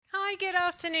Good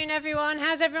afternoon, everyone.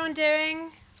 How's everyone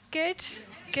doing? Good?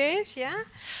 Good, yeah?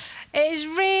 It is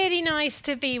really nice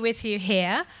to be with you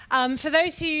here. For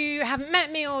those who haven't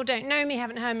met me or don't know me,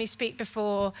 haven't heard me speak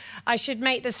before, I should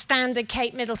make the standard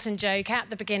Kate Middleton joke at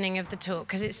the beginning of the talk,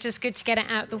 because it's just good to get it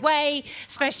out of the way,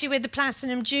 especially with the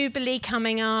Platinum Jubilee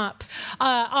coming up.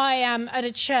 I am at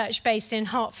a church based in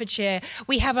Hertfordshire.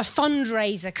 We have a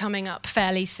fundraiser coming up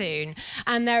fairly soon,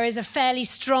 and there is a fairly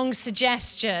strong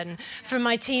suggestion from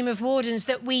my team of wardens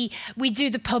that we do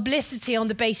the publicity on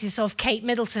the basis of Kate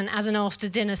Middleton as an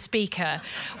after-dinner speaker,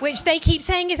 which they keep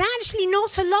saying is actually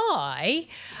not a lie,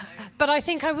 but I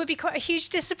think I would be quite a huge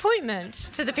disappointment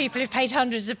to the people who've paid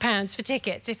hundreds of pounds for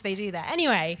tickets if they do that.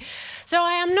 Anyway, so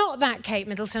I am not that Kate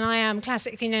Middleton. I am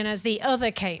classically known as the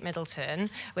other Kate Middleton,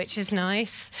 which is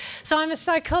nice. So I'm a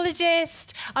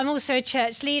psychologist, I'm also a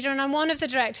church leader, and I'm one of the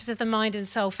directors of the Mind and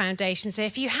Soul Foundation. So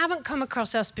if you haven't come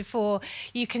across us before,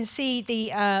 you can see the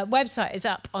website is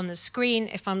up on the screen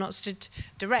if I'm not stood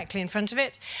directly in front of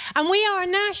it. And we are a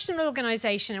national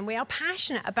organisation, and we are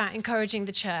passionate about encouraging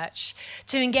the church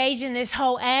to engage in this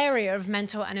whole area of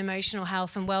mental and emotional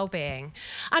health and well-being.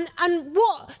 And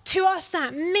what to us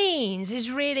that means is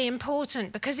really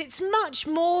important, because it's much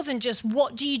more than just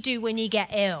what do you do when you get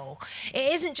ill.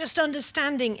 It isn't just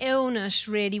understanding illness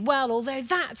really well, although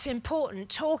that's important,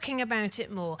 talking about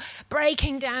it more,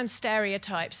 breaking down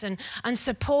stereotypes and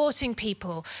supporting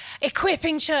people,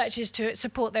 equipping churches to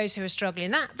support those who are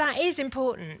struggling. That is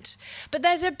important. But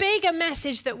there's a bigger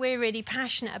message that we're really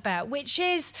passionate about, which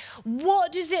is,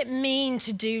 what does it mean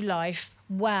to do life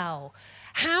well?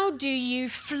 How do you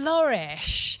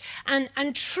flourish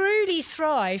and truly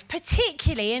thrive,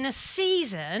 particularly in a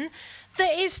season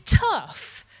that is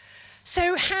tough?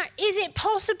 So how is it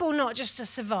possible not just to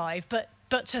survive, but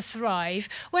to thrive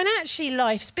when actually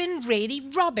life's been really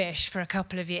rubbish for a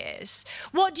couple of years?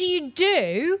 What do you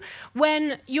do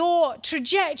when your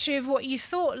trajectory of what you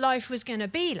thought life was going to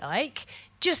be like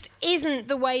just isn't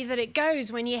the way that it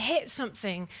goes, when you hit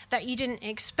something that you didn't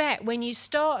expect, when you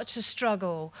start to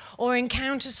struggle or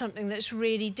encounter something that's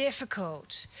really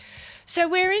difficult? So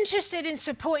we're interested in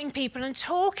supporting people and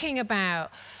talking about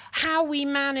how we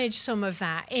manage some of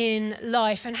that in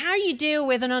life and how you deal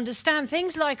with and understand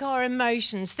things like our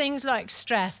emotions, things like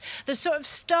stress, the sort of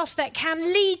stuff that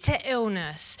can lead to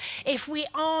illness if we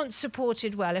aren't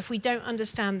supported well, if we don't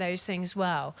understand those things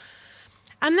well.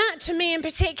 And that, to me in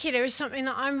particular, is something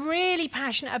that I'm really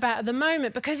passionate about at the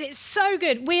moment, because it's so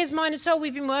good. We as Mind and Soul,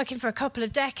 we've been working for a couple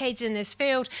of decades in this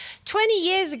field. 20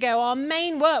 years ago, our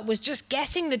main work was just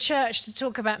getting the church to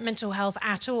talk about mental health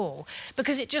at all,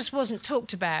 because it just wasn't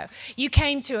talked about. You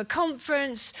came to a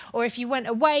conference, or if you went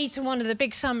away to one of the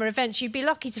big summer events, you'd be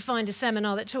lucky to find a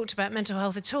seminar that talked about mental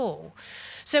health at all.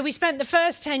 So we spent the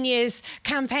first 10 years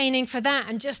campaigning for that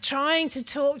and just trying to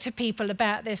talk to people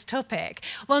about this topic.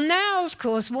 Well, now, of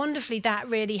course, wonderfully, that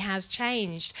really has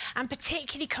changed, and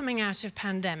particularly coming out of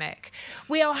pandemic.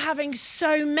 We are having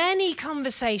so many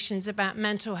conversations about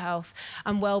mental health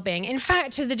and well-being. In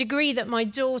fact, to the degree that my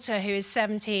daughter, who is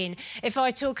 17, if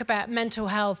I talk about mental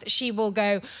health, she will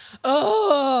go,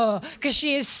 oh, because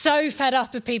she is so fed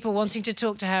up of people wanting to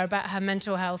talk to her about her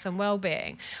mental health and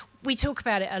well-being. We talk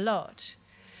about it a lot.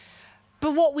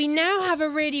 But what we now have a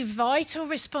really vital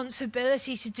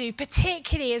responsibility to do,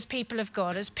 particularly as people of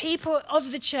God, as people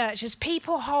of the church, as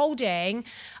people holding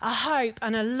a hope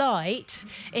and a light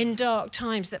in dark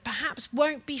times that perhaps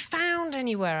won't be found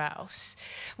anywhere else.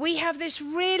 We have this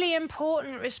really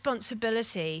important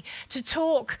responsibility to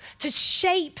talk, to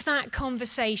shape that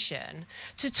conversation,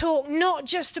 to talk not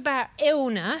just about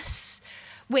illness,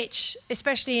 which,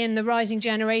 especially in the rising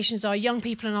generations, our young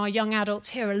people and our young adults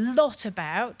hear a lot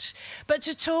about, but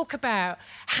to talk about,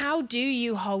 how do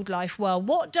you hold life well?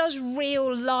 What does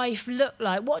real life look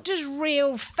like? What does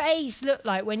real faith look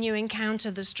like when you encounter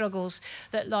the struggles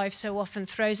that life so often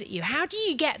throws at you? How do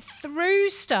you get through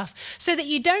stuff so that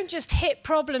you don't just hit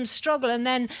problems, struggle, and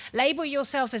then label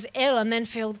yourself as ill and then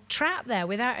feel trapped there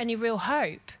without any real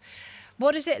hope?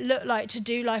 What does it look like to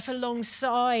do life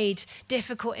alongside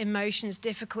difficult emotions,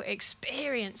 difficult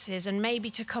experiences, and maybe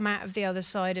to come out of the other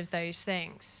side of those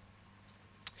things?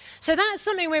 So that's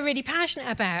something we're really passionate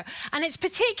about. And it's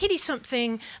particularly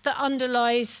something that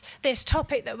underlies this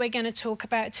topic that we're going to talk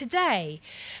about today.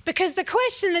 Because the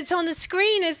question that's on the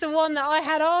screen is the one that I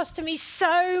had asked to me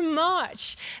so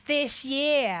much this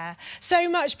year. So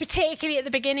much, particularly at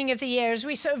the beginning of the year, as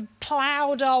we sort of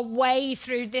ploughed our way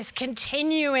through this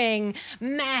continuing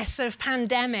mess of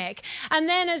pandemic. And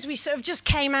then as we sort of just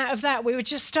came out of that, we were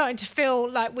just starting to feel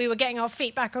like we were getting our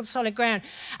feet back on solid ground.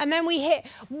 And then we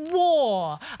hit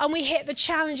war. And and we hit the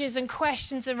challenges and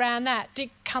questions around that.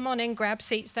 Come on in, grab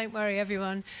seats, don't worry,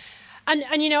 everyone.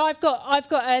 And you know, I've got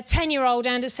a 10-year-old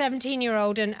and a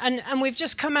 17-year-old, and we've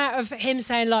just come out of him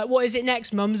saying, like, what is it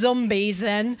next, Mum? Zombies,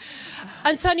 then.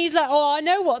 And suddenly he's like, oh, I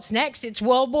know what's next. It's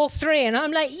World War III. And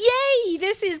I'm like, yay,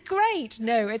 this is great.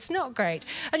 No, it's not great.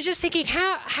 And just thinking,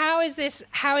 how is this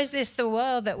the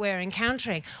world that we're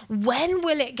encountering? When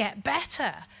will it get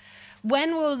better?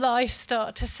 When will life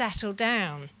start to settle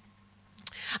down?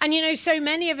 And, you know, so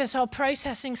many of us are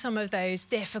processing some of those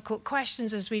difficult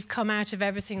questions as we've come out of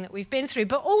everything that we've been through.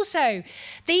 But also,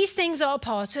 these things are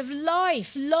part of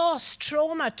life, loss,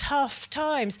 trauma, tough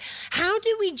times. How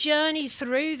do we journey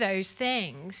through those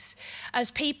things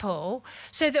as people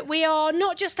so that we are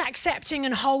not just accepting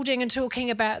and holding and talking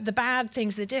about the bad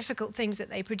things, the difficult things that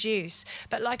they produce,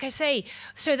 but like I say,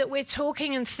 so that we're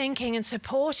talking and thinking and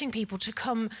supporting people to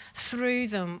come through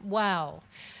them well?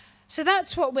 So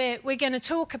that's what we're going to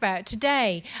talk about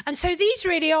today. And so these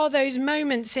really are those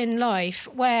moments in life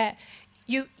where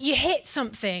you hit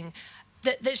something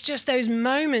that's just those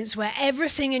moments where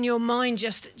everything in your mind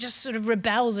just sort of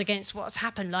rebels against what's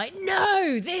happened. Like,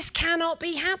 no, this cannot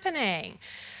be happening.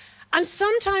 And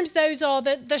sometimes those are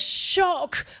the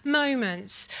shock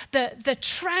moments, the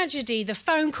tragedy, the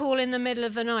phone call in the middle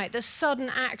of the night, the sudden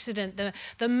accident,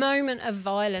 the moment of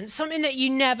violence, something that you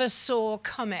never saw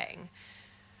coming.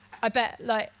 I bet,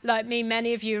 like me,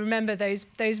 many of you remember those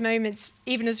moments,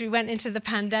 even as we went into the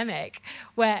pandemic,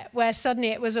 where suddenly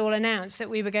it was all announced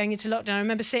that we were going into lockdown. I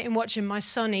remember sitting watching my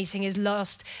son eating his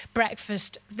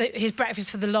breakfast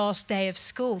for the last day of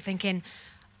school, thinking,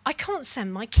 I can't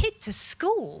send my kid to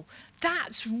school.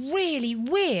 That's really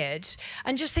weird.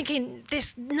 And just thinking,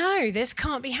 this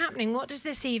can't be happening. What does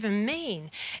this even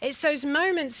mean? It's those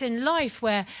moments in life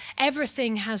where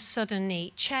everything has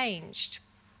suddenly changed.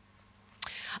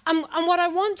 And what I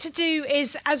want to do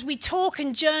is, as we talk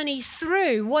and journey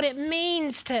through what it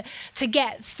means to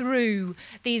get through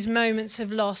these moments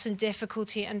of loss and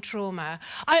difficulty and trauma,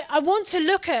 I want to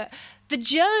look at the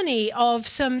journey of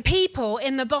some people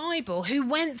in the Bible who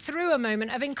went through a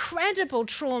moment of incredible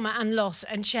trauma and loss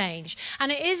and change.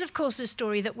 And it is, of course, a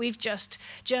story that we've just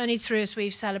journeyed through as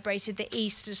we've celebrated the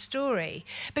Easter story.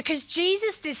 Because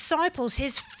Jesus' disciples,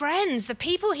 his friends, the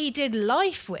people he did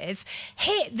life with,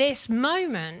 hit this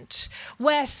moment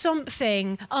where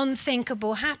something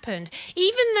unthinkable happened.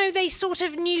 Even though they sort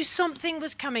of knew something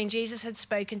was coming, Jesus had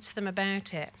spoken to them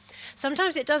about it.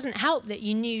 Sometimes it doesn't help that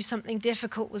you knew something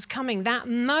difficult was coming. That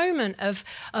moment of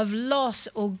loss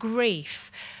or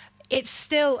grief, it's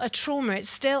still a trauma, it's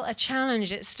still a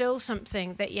challenge, it's still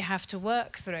something that you have to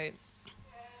work through.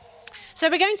 So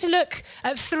we're going to look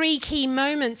at 3 key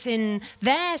moments in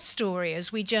their story as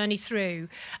we journey through.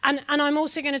 And I'm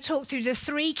also going to talk through the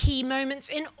 3 key moments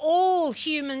in all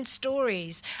human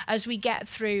stories as we get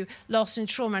through loss and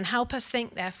trauma, and help us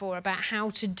think, therefore, about how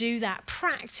to do that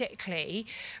practically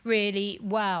really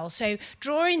well. So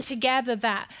drawing together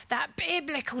that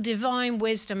biblical divine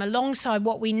wisdom alongside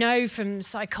what we know from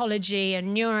psychology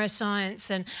and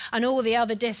neuroscience and all the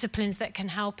other disciplines that can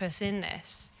help us in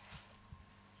this.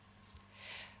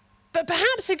 But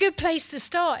perhaps a good place to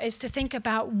start is to think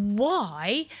about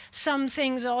why some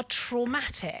things are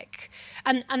traumatic.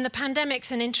 And the pandemic's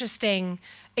an interesting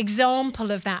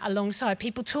example of that, alongside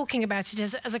people talking about it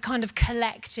as a kind of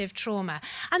collective trauma.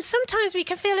 And sometimes we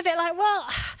can feel a bit like, well,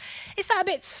 is that a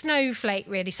bit snowflake,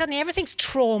 really? Suddenly everything's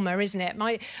trauma, isn't it?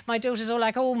 My daughter's all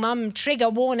like, oh, Mum, trigger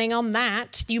warning on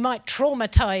that. You might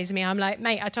traumatize me. I'm like,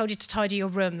 mate, I told you to tidy your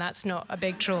room. That's not a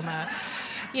big trauma.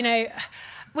 You know,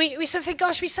 we sort of think,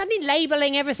 gosh, we're suddenly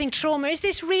labelling everything trauma. Is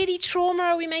this really trauma?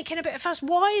 Are we making a bit of fuss?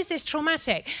 Why is this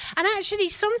traumatic? And actually,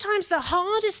 sometimes the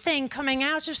hardest thing coming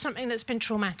out of something that's been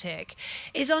traumatic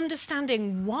is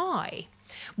understanding why.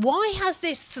 Why has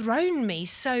this thrown me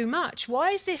so much?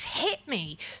 Why has this hit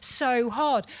me so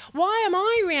hard? Why am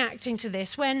I reacting to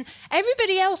this when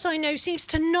everybody else I know seems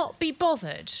to not be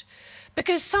bothered?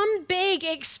 Because some big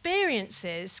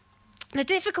experiences, the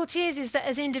difficulty is that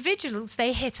as individuals,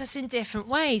 they hit us in different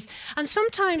ways. And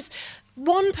sometimes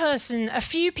one person, a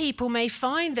few people may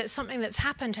find that something that's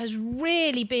happened has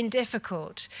really been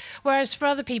difficult, whereas for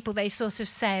other people, they sort of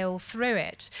sail through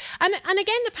it. And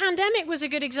again, the pandemic was a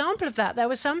good example of that. There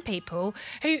were some people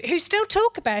who still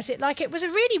talk about it like it was a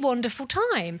really wonderful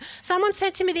time. Someone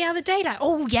said to me the other day, like,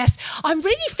 oh, yes, I'm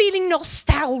really feeling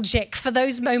nostalgic for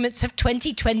those moments of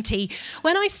 2020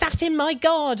 when I sat in my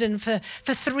garden for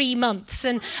 3 months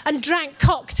and drank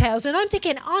cocktails. And I'm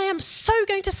thinking, I am so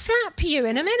going to slap you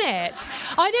in a minute. it.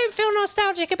 I don't feel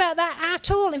nostalgic about that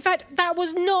at all. In fact, that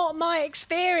was not my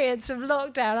experience of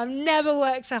lockdown. I've never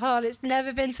worked so hard. It's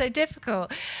never been so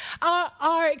difficult.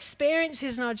 Our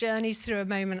experiences and our journeys through a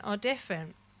moment are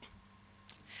different.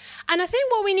 And I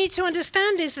think what we need to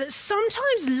understand is that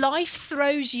sometimes life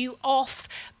throws you off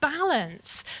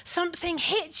balance. Something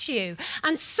hits you,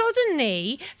 and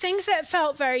suddenly things that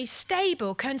felt very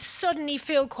stable can suddenly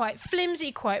feel quite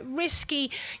flimsy, quite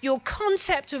risky. Your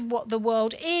concept of what the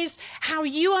world is, how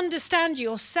you understand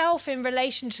yourself in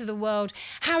relation to the world,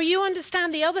 how you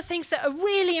understand the other things that are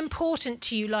really important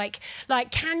to you, like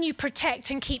can you protect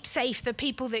and keep safe the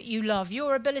people that you love,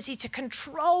 your ability to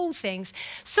control things.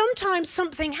 Sometimes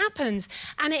something happens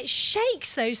and it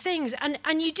shakes those things,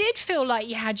 and you did feel like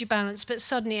you had your balance, but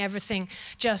suddenly everything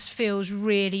just feels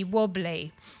really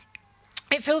wobbly.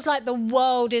 It feels like the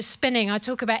world is spinning. I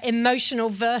talk about emotional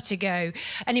vertigo.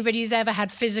 Anybody who's ever had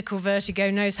physical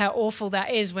vertigo knows how awful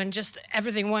that is when just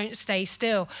everything won't stay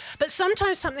still. But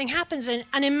sometimes something happens and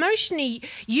emotionally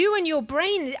you and your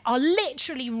brain are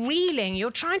literally reeling.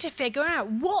 You're trying to figure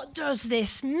out, what does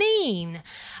this mean?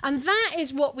 And that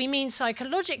is what we mean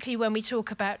psychologically when we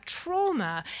talk about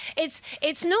trauma.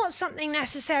 It's not something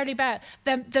necessarily about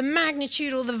the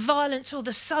magnitude or the violence or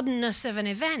the suddenness of an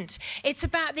event. It's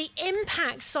about the impact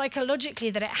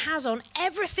psychologically that it has on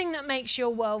everything that makes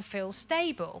your world feel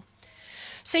stable.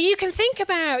 So you can think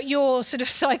about your sort of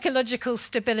psychological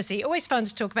stability. Always fun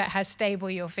to talk about how stable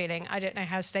you're feeling. I don't know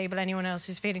how stable anyone else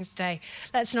is feeling today.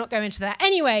 Let's not go into that.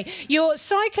 Anyway, your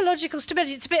psychological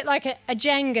stability, it's a bit like a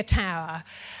Jenga tower.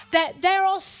 There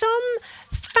are some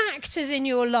factors in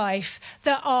your life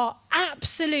that are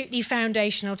absolutely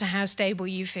foundational to how stable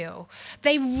you feel.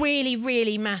 They really,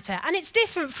 really matter. And it's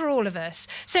different for all of us.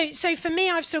 So for me,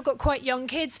 I've still got quite young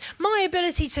kids. My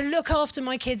ability to look after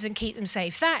my kids and keep them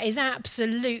safe, that is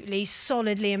absolutely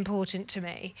solidly important to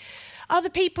me. Other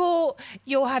people,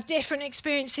 you'll have different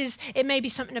experiences. It may be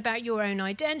something about your own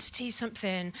identity,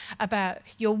 something about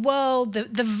your world,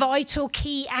 the vital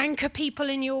key anchor people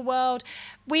in your world.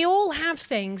 We all have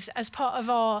things as part of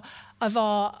our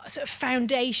sort of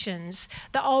foundations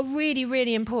that are really,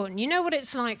 really important. You know what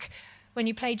it's like when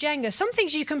you play Jenga? Some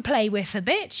things you can play with a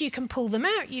bit, you can pull them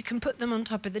out, you can put them on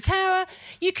top of the tower,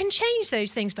 you can change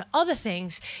those things, but other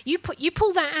things, you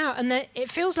pull that out and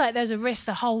it feels like there's a risk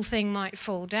the whole thing might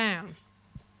fall down.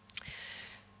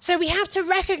 So we have to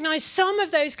recognize some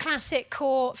of those classic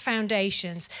core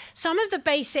foundations, some of the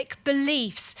basic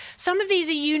beliefs. Some of these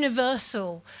are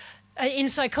universal. In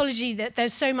psychology, that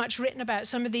there's so much written about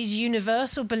some of these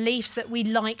universal beliefs that we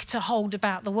like to hold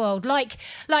about the world. Like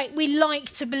we like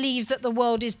to believe that the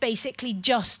world is basically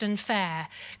just and fair.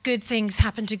 Good things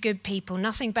happen to good people.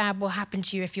 Nothing bad will happen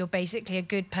to you if you're basically a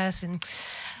good person.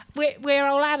 We're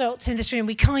all adults in this room.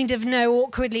 We kind of know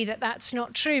awkwardly that that's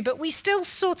not true, but we still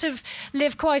sort of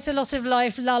live quite a lot of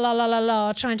life, la la la la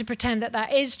la, trying to pretend that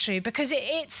that is true because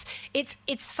it's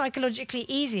psychologically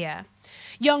easier.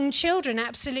 Young children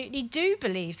absolutely do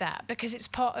believe that because it's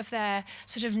part of their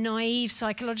sort of naive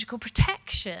psychological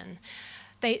protection.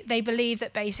 They believe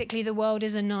that basically the world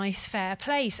is a nice, fair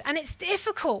place, and it's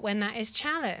difficult when that is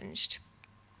challenged.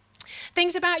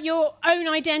 Things about your own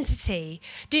identity.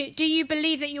 Do you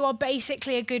believe that you are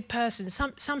basically a good person?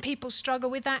 Some people struggle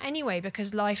with that anyway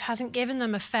because life hasn't given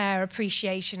them a fair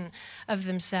appreciation of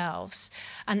themselves.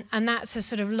 And that's a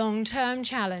sort of long-term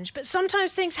challenge. But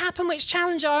sometimes things happen which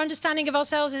challenge our understanding of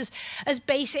ourselves as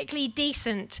basically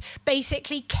decent,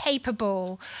 basically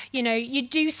capable. You know, you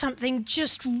do something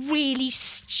just really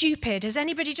stupid. Has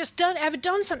anybody just ever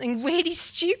done something really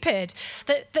stupid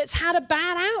that's had a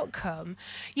bad outcome?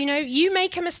 You know, you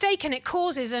make a mistake and it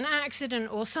causes an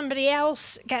accident or somebody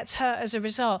else gets hurt as a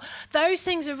result. Those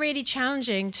things are really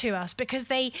challenging to us because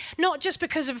they, not just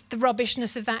because of the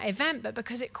rubbishness of that event, but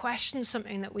because it questions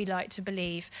something that we like to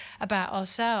believe about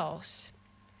ourselves.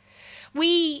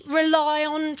 We rely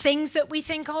on things that we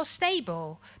think are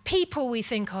stable, people we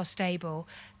think are stable,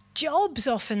 jobs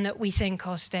often that we think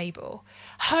are stable,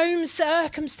 home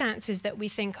circumstances that we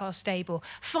think are stable,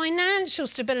 financial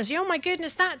stability. Oh my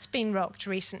goodness, that's been rocked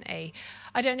recently.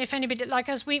 I don't know if anybody like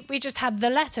us, we just had the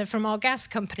letter from our gas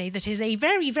company that is a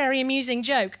very, very amusing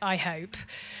joke, I hope.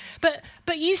 But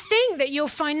you think that your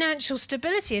financial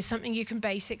stability is something you can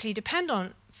basically depend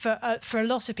on for a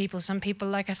lot of people. Some people,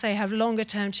 like I say, have longer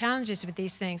term challenges with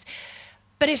these things.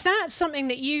 But if that's something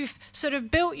that you've sort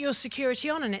of built your security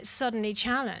on and it's suddenly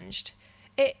challenged,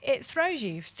 it throws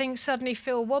you. Things suddenly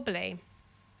feel wobbly.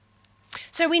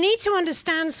 So we need to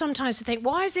understand sometimes to think,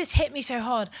 why has this hit me so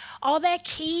hard? Are there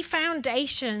key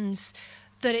foundations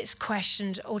that it's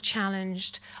questioned or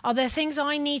challenged? Are there things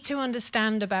I need to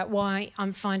understand about why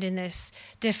I'm finding this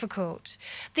difficult?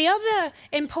 The other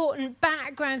important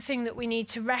background thing that we need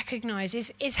to recognize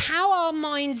is how our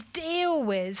minds deal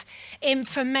with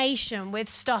information, with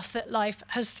stuff that life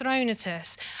has thrown at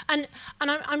us. And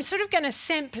I'm sort of going to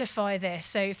simplify this,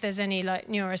 so if there's any like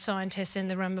neuroscientists in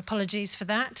the room, apologies for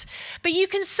that. But you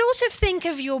can sort of think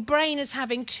of your brain as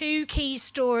having two key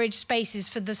storage spaces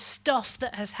for the stuff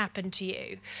that has happened to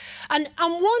you. And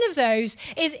one of those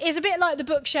is a bit like the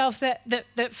bookshelf that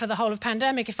for the whole of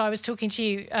pandemic, if I was talking to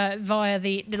you via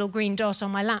the little green dot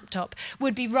on my laptop,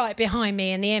 would be right behind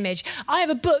me in the image. I have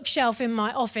a bookshelf in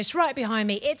my office right behind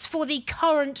me. It's for the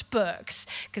current books,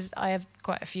 because I have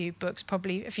quite a few books,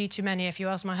 probably a few too many if you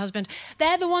ask my husband.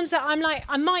 They're the ones that I'm like,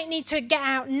 I might need to get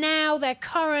out now. They're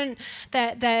current.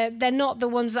 They're not the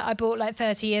ones that I bought like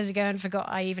 30 years ago and forgot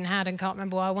I even had and can't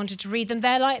remember why I wanted to read them.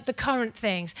 They're like the current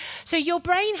things. So your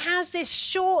brain has this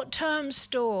short-term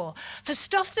store for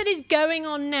stuff that is going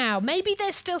on now. Maybe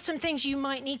there's still some things you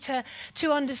might need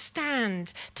to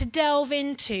understand, to delve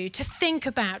into, to think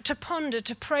about, to ponder,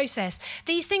 to process.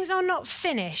 These things are not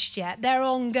finished yet. They're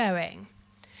ongoing.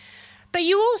 But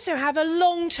you also have a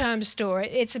long-term store.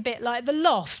 It's a bit like the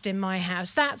loft in my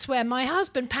house. That's where my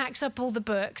husband packs up all the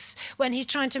books when he's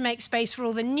trying to make space for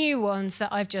all the new ones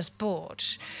that I've just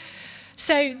bought.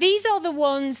 So these are the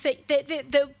ones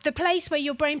the place where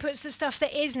your brain puts the stuff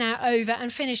that is now over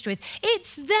and finished with.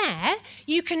 It's there.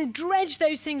 You can dredge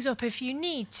those things up if you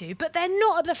need to, but they're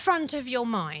not at the front of your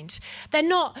mind. They're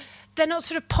not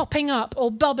sort of popping up or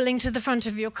bubbling to the front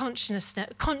of your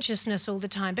consciousness all the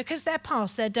time, because they're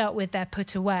past, they're dealt with, they're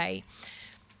put away.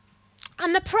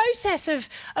 And the process of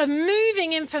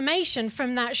moving information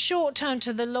from that short-term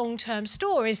to the long-term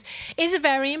store is a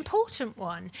very important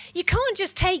one. You can't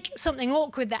just take something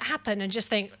awkward that happened and just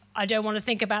think, I don't want to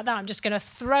think about that, I'm just going to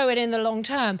throw it in the long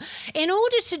term. In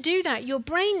order to do that, your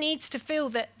brain needs to feel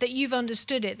that you've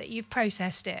understood it, that you've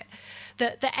processed it,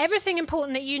 that everything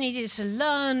important that you needed to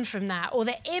learn from that or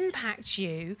that impacts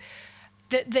you,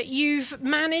 that you've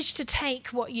managed to take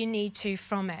what you need to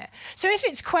from it. So if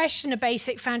it's question a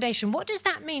basic foundation, what does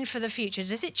that mean for the future?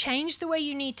 Does it change the way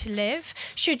you need to live?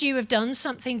 Should you have done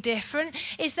something different?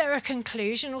 Is there a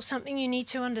conclusion or something you need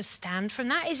to understand from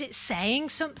that? Is it saying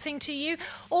something to you?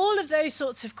 All of those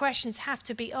sorts of questions have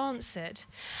to be answered.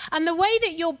 And the way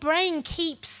that your brain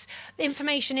keeps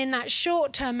information in that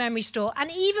short-term memory store,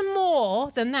 and even more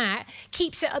than that,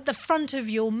 keeps it at the front of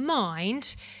your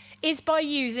mind, is by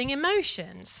using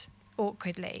emotions,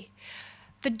 awkwardly.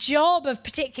 The job of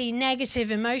particularly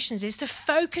negative emotions is to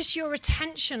focus your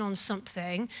attention on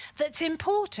something that's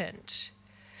important.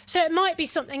 So it might be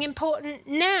something important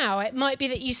now. It might be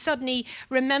that you suddenly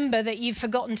remember that you've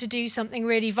forgotten to do something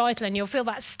really vital, and you'll feel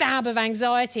that stab of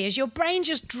anxiety as your brain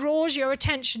just draws your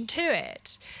attention to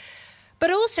it. But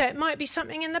also it might be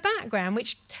something in the background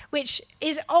which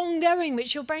is ongoing,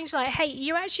 which your brain's like, hey,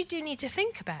 you actually do need to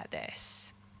think about this.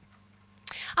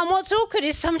 And what's awkward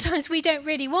is sometimes we don't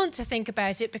really want to think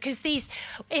about it, because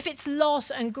if it's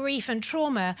loss and grief and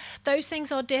trauma, those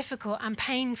things are difficult and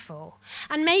painful.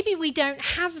 And maybe we don't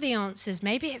have the answers.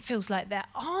 Maybe it feels like there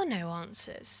are no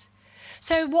answers.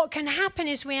 So what can happen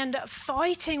is we end up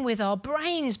fighting with our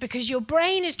brains, because your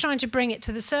brain is trying to bring it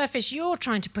to the surface. You're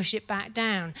trying to push it back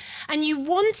down. And you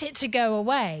want it to go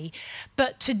away.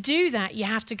 But to do that, you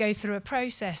have to go through a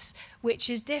process which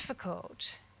is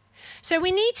difficult. So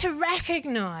we need to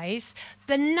recognize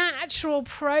the natural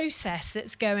process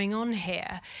that's going on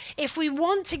here. If we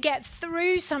want to get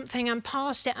through something and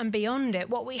past it and beyond it,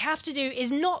 what we have to do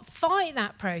is not fight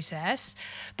that process,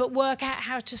 but work out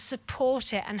how to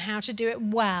support it and how to do it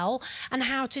well and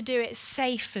how to do it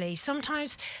safely.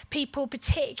 Sometimes people,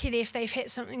 particularly if they've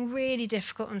hit something really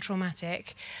difficult and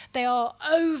traumatic, they are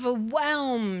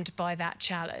overwhelmed by that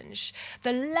challenge.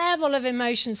 The level of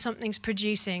emotion something's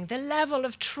producing, the level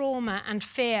of trauma and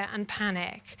fear and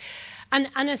panic. And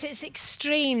as it's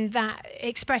extreme, that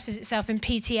expresses itself in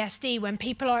PTSD, when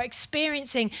people are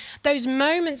experiencing those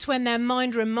moments when their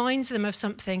mind reminds them of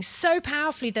something so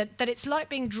powerfully that it's like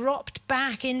being dropped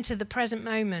back into the present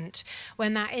moment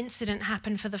when that incident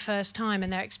happened for the first time,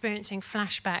 and they're experiencing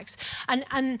flashbacks. And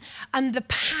the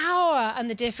power and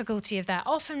the difficulty of that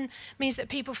often means that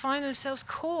people find themselves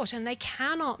caught and they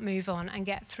cannot move on and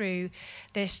get through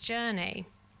this journey.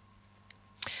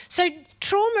 So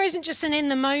trauma isn't just an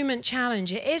in-the-moment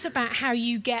challenge. It is about how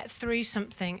you get through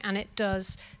something, and it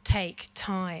does take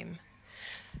time.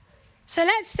 So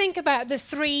let's think about the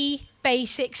three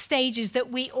basic stages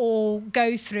that we all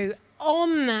go through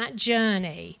on that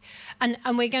journey. And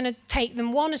we're going to take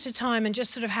them one at a time and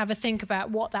just sort of have a think about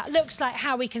what that looks like,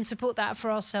 how we can support that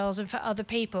for ourselves and for other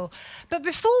people. But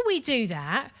before we do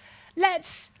that,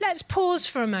 let's pause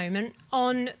for a moment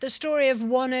on the story of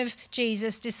one of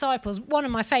Jesus' disciples. One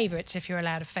of my favourites, if you're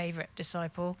allowed a favourite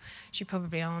disciple, which you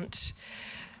probably aren't.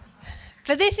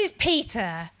 But this is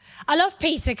Peter. I love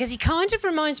Peter because he kind of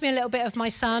reminds me a little bit of my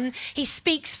son. He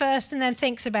speaks first and then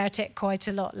thinks about it quite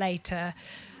a lot later.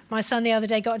 My son the other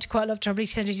day got into quite a lot of trouble. He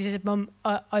said, Mum,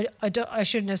 I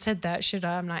shouldn't have said that, should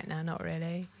I? I'm like, no, not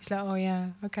really. He's like, oh,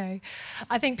 yeah, okay.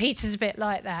 I think Peter's a bit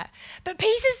like that. But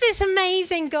Peter's this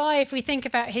amazing guy if we think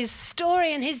about his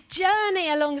story and his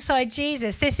journey alongside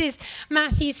Jesus. This is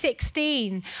Matthew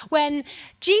 16, when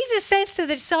Jesus says to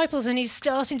the disciples, and he's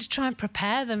starting to try and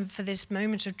prepare them for this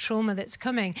moment of trauma that's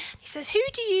coming, he says, who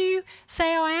do you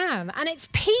say I am? And it's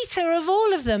Peter of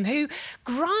all of them who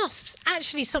grasps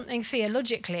actually something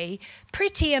theologically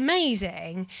pretty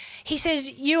amazing. He says,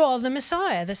 you are the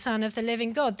Messiah, the Son of the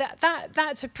living God.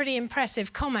 That's a pretty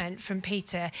impressive comment from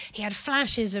Peter. He had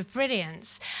flashes of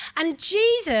brilliance. And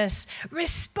Jesus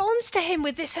responds to him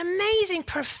with this amazing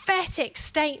prophetic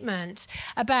statement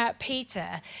about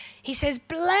Peter. He says,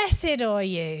 blessed are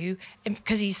you,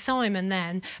 because he's Simon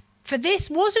then, for this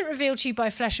wasn't revealed to you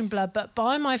by flesh and blood, but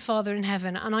by my Father in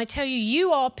heaven. And I tell you,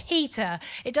 you are Peter.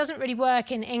 It doesn't really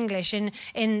work in English. In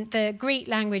the Greek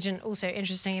language, and also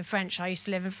interesting in French, I used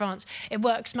to live in France, it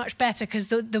works much better because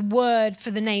the word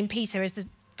for the name Peter is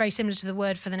very similar to the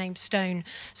word for the name stone.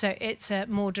 So it's a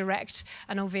more direct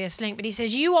and obvious link. But he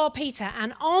says, you are Peter,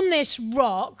 and on this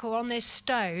rock, or on this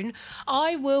stone,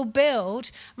 I will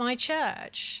build my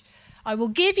church. I will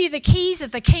give you the keys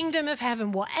of the kingdom of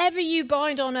heaven. Whatever you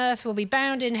bind on earth will be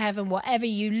bound in heaven. Whatever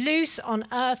you loose on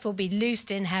earth will be loosed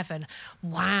in heaven.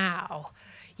 Wow.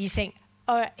 You think,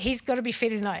 oh, he's got to be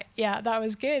feeling like, yeah, that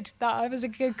was good. That was a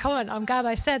good comment. I'm glad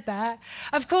I said that.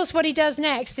 Of course, what he does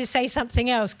next is say something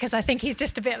else, because I think he's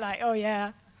just a bit like, oh,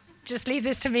 yeah, just leave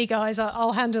this to me, guys.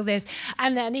 I'll handle this.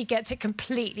 And then he gets it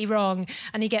completely wrong.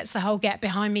 And he gets the whole get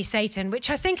behind me, Satan, which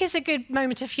I think is a good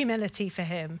moment of humility for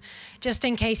him, just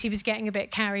in case he was getting a bit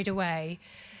carried away.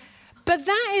 But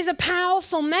that is a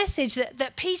powerful message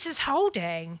that Peter's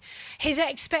holding. His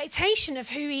expectation of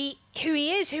who he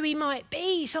is, who he might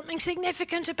be, something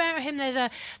significant about him. There's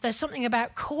something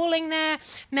about calling there.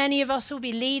 Many of us will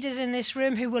be leaders in this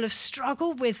room who will have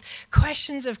struggled with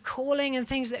questions of calling and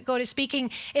things that God is speaking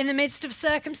in the midst of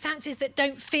circumstances that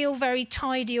don't feel very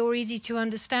tidy or easy to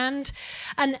understand.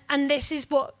 And this is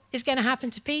what is going to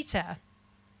happen to Peter.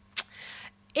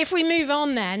 If we move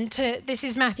on then to, this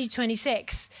is Matthew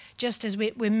 26, just as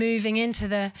we're moving into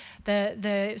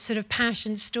the sort of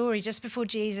passion story, just before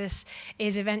Jesus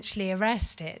is eventually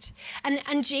arrested.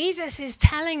 And Jesus is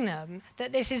telling them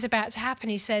that this is about to happen.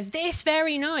 He says, this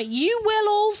very night, you will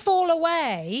all fall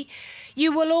away.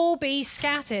 You will all be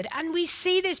scattered. And we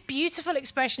see this beautiful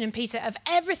expression in Peter of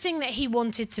everything that he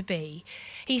wanted to be.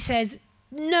 He says,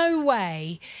 no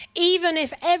way. Even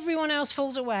if everyone else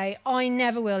falls away, I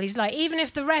never will. He's like, even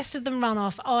if the rest of them run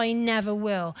off, I never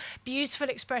will. Beautiful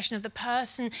expression of the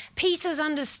person, Peter's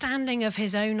understanding of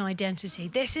his own identity.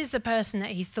 This is the person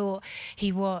that he thought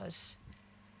he was.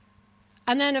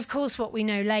 And then, of course, what we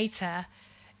know later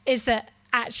is that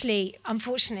actually,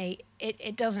 unfortunately,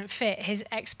 it doesn't fit. His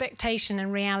expectation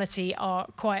and reality are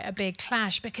quite a big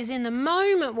clash, because in the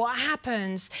moment what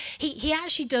happens, he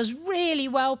actually does really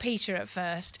well, Peter, at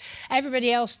first.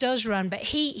 Everybody else does run, but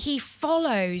he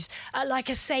follows at like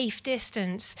a safe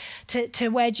distance to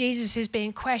where Jesus is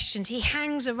being questioned. He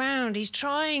hangs around. He's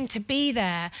trying to be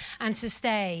there and to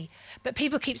stay. But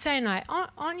people keep saying, like,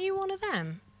 aren't you one of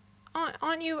them?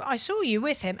 Aren't you? I saw you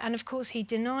with him. And of course, he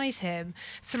denies him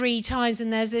 3 times.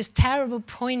 And there's this terrible,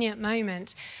 poignant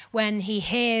moment when he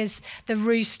hears the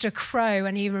rooster crow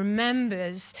and he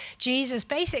remembers Jesus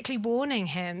basically warning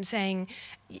him, saying,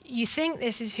 you think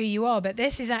this is who you are, but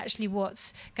this is actually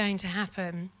what's going to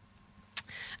happen.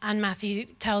 And Matthew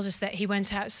tells us that he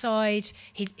went outside,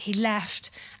 he left,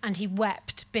 and he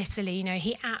wept bitterly. You know,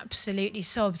 he absolutely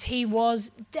sobbed. He was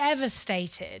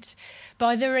devastated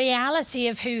by the reality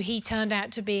of who he turned out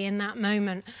to be in that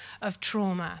moment of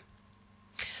trauma.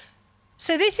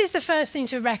 So this is the first thing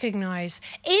to recognize.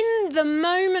 In the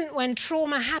moment when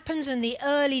trauma happens and the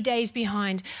early days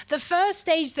behind, the first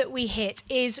stage that we hit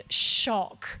is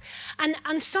shock. And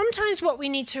sometimes what we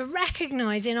need to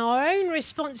recognize in our own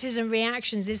responses and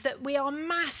reactions is that we are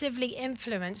massively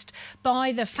influenced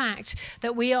by the fact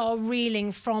that we are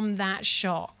reeling from that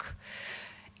shock.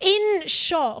 In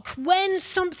shock, when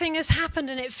something has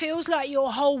happened and it feels like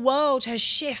your whole world has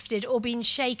shifted or been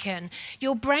shaken,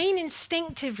 your brain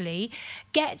instinctively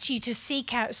gets you to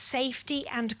seek out safety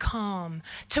and calm,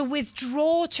 to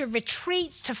withdraw, to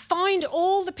retreat, to find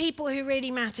all the people who really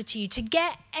matter to you, to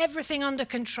get everything under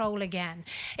control again.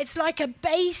 It's like a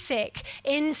basic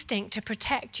instinct to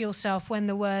protect yourself when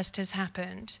the worst has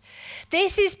happened.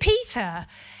 This is Peter.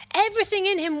 Everything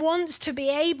in him wants to be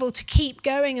able to keep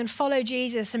going and follow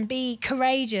Jesus and be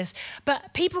courageous.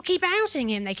 But people keep outing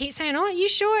him. They keep saying, "Are you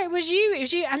sure it was you? It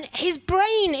was you." And his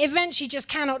brain eventually just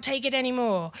cannot take it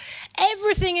anymore.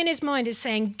 Everything in his mind is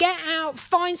saying, get out,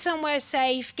 find somewhere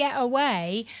safe, get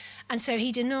away. And so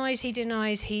he denies, he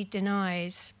denies, he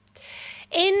denies.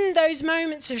 In those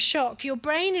moments of shock, your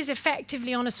brain is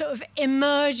effectively on a sort of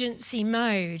emergency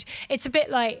mode. It's a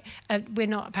bit like, we're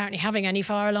not apparently having any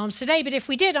fire alarms today, but if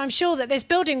we did, I'm sure that this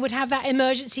building would have that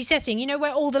emergency setting, you know,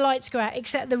 where all the lights go out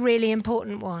except the really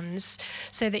important ones,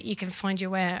 so that you can find your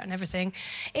way out and everything.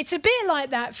 It's a bit like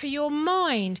that for your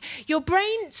mind. Your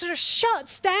brain sort of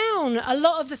shuts down a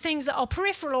lot of the things that are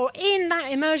peripheral or in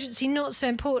that emergency not so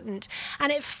important,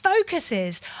 and it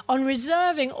focuses on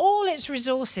reserving all its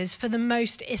resources for the most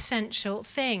essential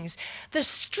things. The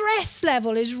stress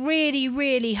level is really,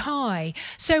 really high.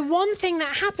 So one thing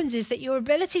that happens is that your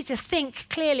ability to think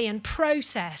clearly and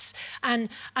process and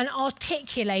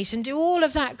articulate and do all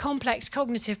of that complex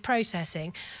cognitive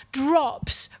processing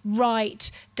drops right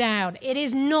down. It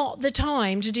is not the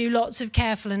time to do lots of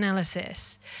careful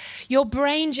analysis. Your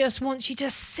brain just wants you to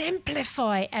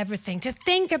simplify everything, to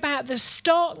think about the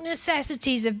stark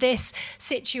necessities of this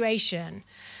situation.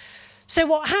 So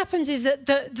what happens is that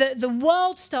the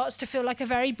world starts to feel like a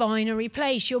very binary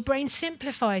place. Your brain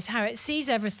simplifies how it sees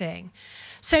everything.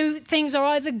 So things are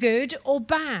either good or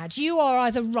bad. You are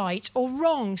either right or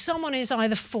wrong. Someone is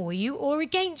either for you or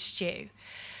against you.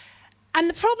 And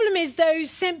the problem is those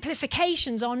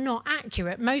simplifications are not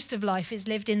accurate. Most of life is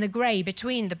lived in the grey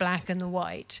between the black and the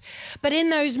white. But in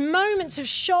those moments of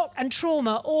shock and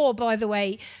trauma, or, by the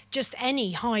way, just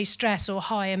any high stress or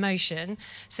high emotion,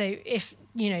 so if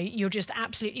you're just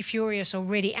absolutely furious or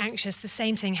really anxious, the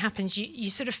same thing happens. You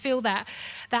sort of feel that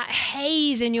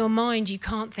haze in your mind. You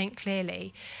can't think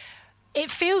clearly. It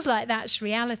feels like that's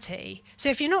reality. So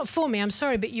if you're not for me, I'm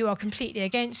sorry, but you are completely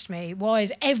against me. Why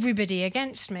is everybody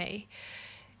against me?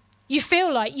 You feel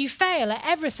like you fail at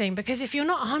everything, because if you're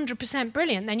not 100%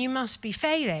 brilliant, then you must be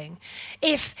failing.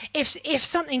 If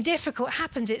something difficult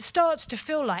happens, it starts to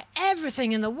feel like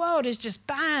everything in the world is just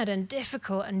bad and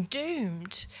difficult and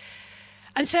doomed.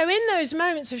 And so in those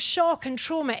moments of shock and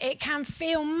trauma, it can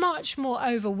feel much more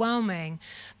overwhelming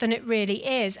than it really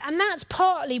is. And that's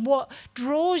partly what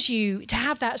draws you to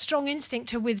have that strong instinct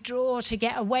to withdraw, to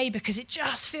get away, because it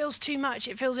just feels too much.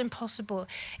 It feels impossible.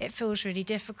 It feels really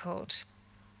difficult.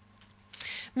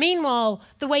 Meanwhile,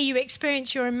 the way you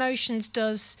experience your emotions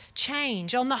does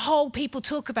change. On the whole, people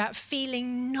talk about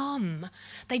feeling numb.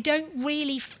 They don't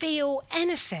really feel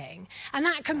anything. And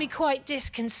that can be quite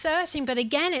disconcerting. But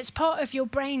again, it's part of your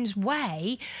brain's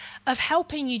way of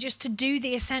helping you just to do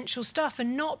the essential stuff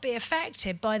and not be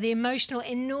affected by the emotional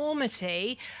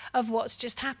enormity of what's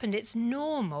just happened. It's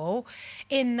normal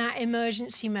in that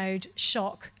emergency mode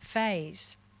shock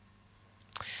phase.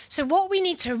 So what we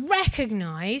need to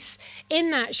recognize in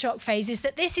that shock phase is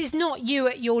that this is not you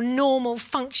at your normal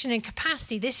functioning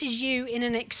capacity. This is you in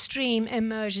an extreme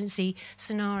emergency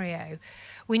scenario.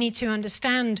 We need to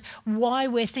understand why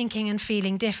we're thinking and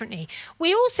feeling differently.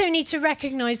 We also need to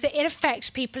recognize that it affects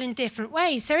people in different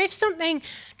ways. So if something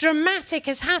dramatic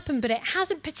has happened, but it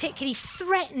hasn't particularly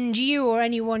threatened you or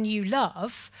anyone you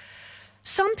love,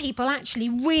 some people actually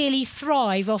really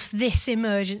thrive off this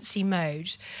emergency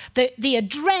mode. The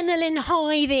adrenaline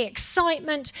high, the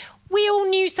excitement. We all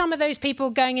knew some of those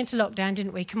people going into lockdown,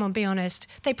 didn't we? Come on, be honest.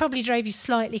 They probably drove you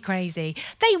slightly crazy.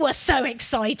 They were so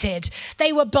excited.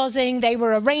 They were buzzing. They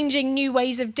were arranging new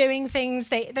ways of doing things.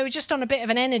 They were just on a bit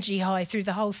of an energy high through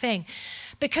the whole thing.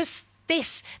 Because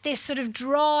this sort of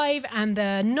drive and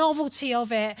the novelty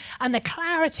of it and the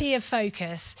clarity of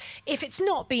focus, if it's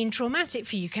not been traumatic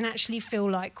for you, can actually feel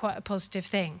like quite a positive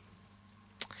thing.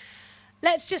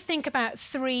 Let's just think about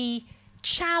 3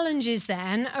 challenges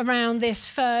then around this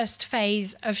first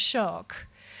phase of shock.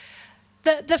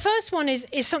 The first one is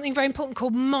something very important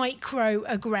called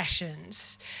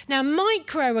microaggressions. Now,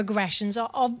 microaggressions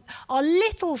are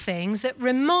little things that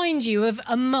remind you of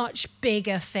a much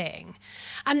bigger thing.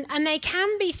 And they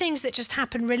can be things that just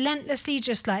happen relentlessly,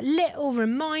 just like little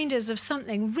reminders of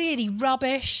something really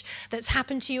rubbish that's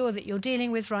happened to you or that you're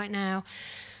dealing with right now.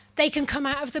 they can come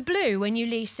out of the blue when you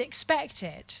least expect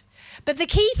it. But the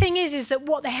key thing is that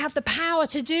what they have the power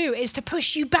to do is to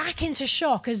push you back into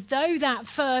shock as though that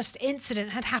first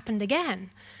incident had happened again.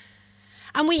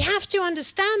 And we have to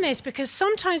understand this because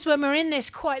sometimes when we're in this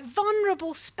quite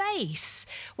vulnerable space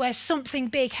where something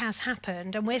big has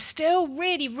happened and we're still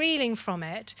really reeling from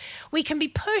it, we can be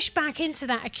pushed back into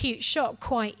that acute shock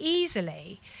quite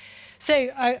easily. So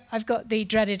I've got the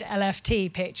dreaded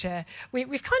LFT picture.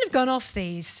 We've kind of gone off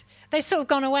these. They've sort of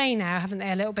gone away now, haven't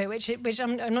they, a little bit, which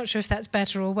I'm not sure if that's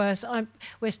better or worse.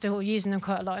 We're still using them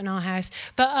quite a lot in our house.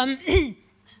 But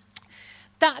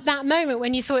that moment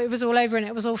when you thought it was all over and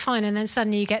it was all fine, and then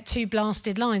suddenly you get 2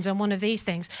 blasted lines on one of these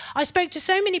things. I spoke to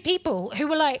so many people who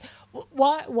were like,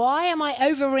 why am I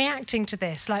overreacting to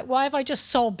this? Like, why have I just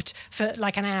sobbed for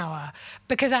like an hour?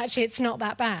 Because actually it's not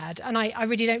that bad, and I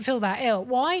really don't feel that ill.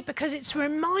 Why? Because it's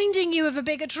reminding you of a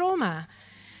bigger trauma.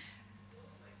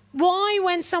 Why,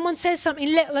 when someone says something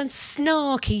little and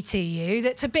snarky to you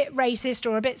that's a bit racist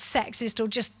or a bit sexist or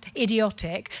just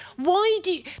idiotic, why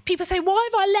do people say, why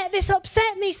have I let this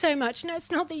upset me so much? No, it's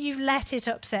not that you've let it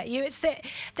upset you. It's that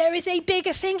there is a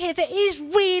bigger thing here that is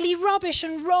really rubbish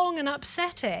and wrong and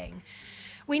upsetting.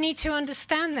 We need to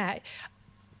understand that.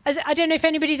 I don't know if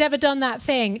anybody's ever done that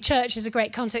thing. Church is a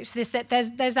great context for this. That there's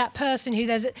that person who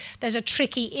there's a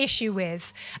tricky issue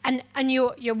with, and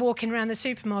you're walking around the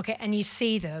supermarket and you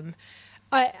see them.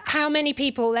 How many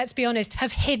people, let's be honest,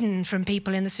 have hidden from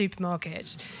people in the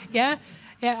supermarket? Yeah.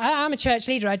 I'm a church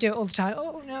leader. I do it all the time.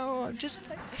 Oh no, just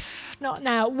not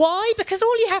now. Why? Because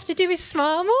all you have to do is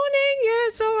smile. Morning. Yeah,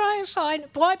 it's all right, fine.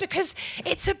 Why? Because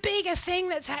it's a bigger thing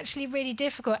that's actually really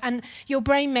difficult, and your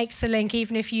brain makes the link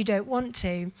even if you don't want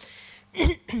to.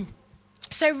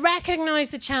 So recognise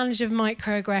the challenge of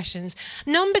microaggressions.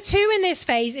 Number 2 in this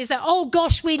phase is that, oh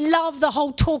gosh, we love the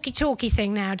whole talky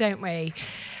thing now, don't we?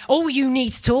 Oh, you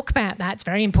need to talk about that. It's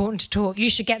very important to talk. You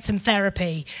should get some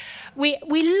therapy. We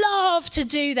love to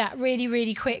do that really,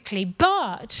 really quickly,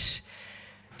 but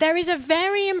there is a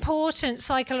very important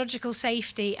psychological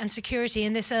safety and security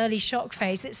in this early shock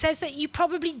phase that says that you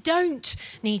probably don't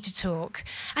need to talk.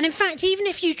 And in fact, even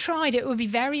if you tried, it would be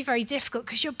very, very difficult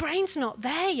because your brain's not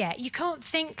there yet. You can't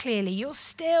think clearly. You're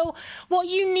still, what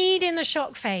you need in the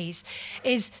shock phase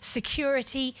is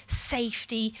security,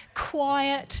 safety,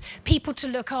 quiet, people to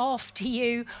look after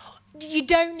you. You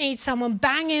don't need someone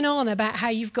banging on about how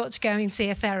you've got to go and see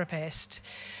a therapist.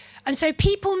 And so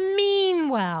people mean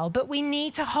well, but we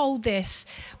need to hold this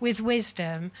with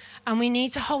wisdom, and we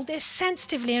need to hold this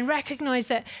sensitively and recognise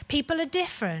that people are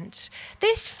different.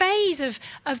 This phase of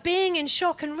being in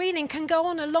shock and reeling can go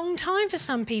on a long time for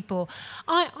some people.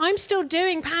 I'm still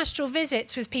doing pastoral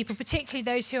visits with people, particularly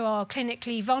those who are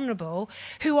clinically vulnerable,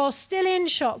 who are still in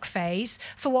shock phase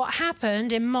for what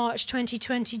happened in March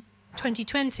 2020,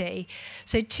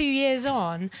 so 2 years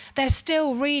on, they're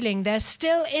still reeling. They're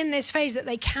still in this phase that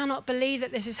they cannot believe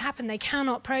that this has happened. They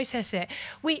cannot process it.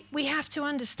 We have to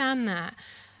understand that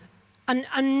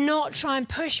and not try and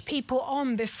push people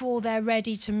on before they're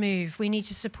ready to move. We need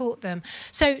to support them.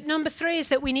 So number 3 is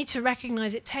that we need to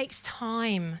recognise it takes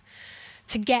time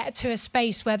to get to a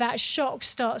space where that shock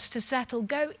starts to settle.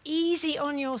 Go easy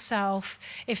on yourself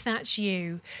if that's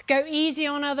you. Go easy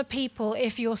on other people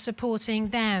if you're supporting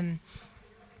them.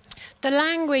 The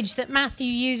language that Matthew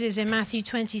uses in Matthew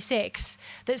 26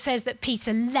 that says that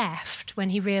Peter left when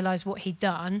he realised what he'd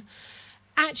done,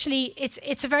 actually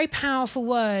it's a very powerful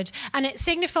word, and it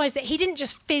signifies that he didn't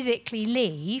just physically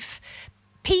leave.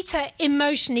 Peter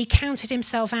emotionally counted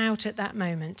himself out at that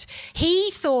moment.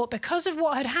 He thought, because of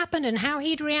what had happened and how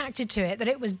he'd reacted to it, that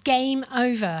it was game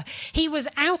over. He was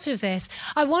out of this.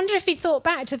 I wonder if he thought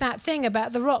back to that thing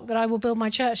about the rock that I will build my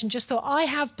church and just thought, I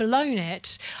have blown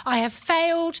it. I have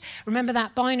failed. Remember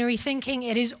that binary thinking?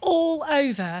 It is all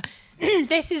over.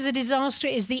 This is a disaster.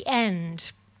 It is the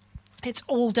end. It's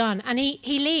all done. And he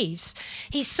leaves.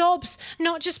 He sobs,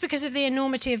 not just because of the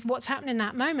enormity of what's happened in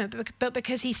that moment, but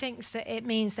because he thinks that it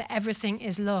means that everything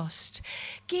is lost.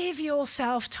 Give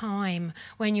yourself time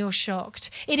when you're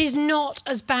shocked. It is not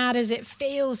as bad as it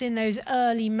feels in those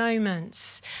early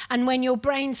moments. And when your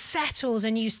brain settles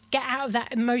and you get out of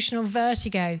that emotional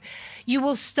vertigo, you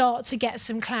will start to get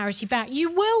some clarity back. You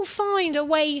will find a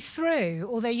way through,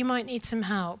 although you might need some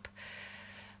help.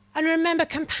 And remember,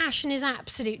 compassion is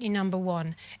absolutely number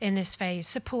 1 in this phase.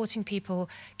 Supporting people,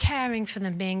 caring for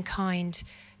them, being kind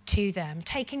to them,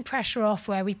 taking pressure off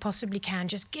where we possibly can,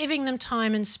 just giving them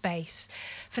time and space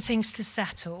for things to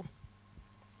settle.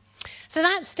 So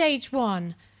that's stage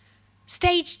 1.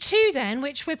 Stage 2 then,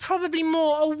 which we're probably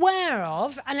more aware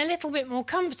of and a little bit more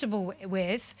comfortable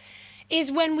with,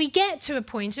 is when we get to a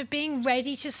point of being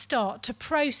ready to start to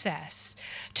process,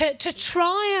 to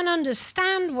try and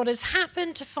understand what has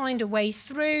happened, to find a way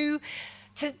through,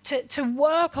 to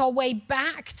work our way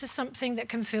back to something that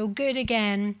can feel good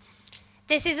again.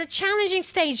 This is a challenging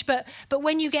stage, but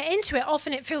when you get into it,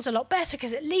 often it feels a lot better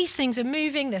because at least things are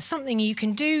moving. There's something you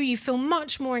can do. You feel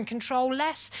much more in control,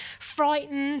 less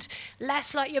frightened,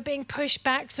 less like you're being pushed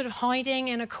back, sort of hiding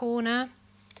in a corner.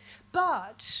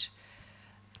 But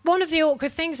one of the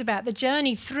awkward things about the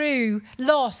journey through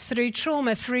loss, through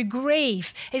trauma, through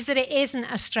grief, is that it isn't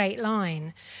a straight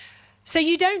line. So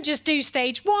you don't just do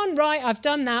stage 1, right, I've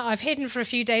done that, I've hidden for a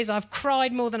few days, I've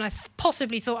cried more than I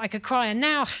possibly thought I could cry, and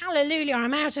now, hallelujah,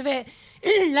 I'm out of it,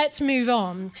 let's move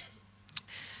on.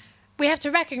 We have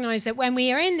to recognise that when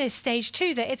we are in this stage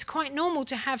 2, that it's quite normal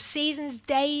to have seasons,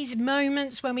 days,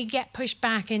 moments when we get pushed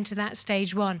back into that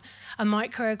stage 1. A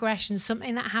microaggression,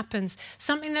 something that happens,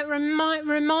 something that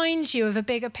reminds you of a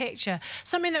bigger picture,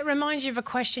 something that reminds you of a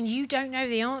question you don't know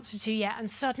the answer to yet,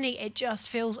 and suddenly it just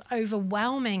feels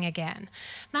overwhelming again.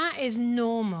 That is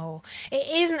normal. It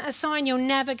isn't a sign you're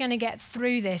never going to get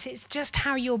through this. It's just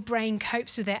how your brain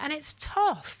copes with it, and it's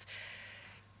tough.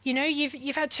 You know,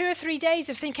 you've had 2 or 3 days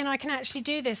of thinking, I can actually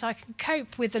do this, I can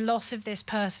cope with the loss of this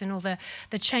person or the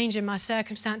change in my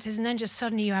circumstances, and then just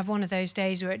suddenly you have one of those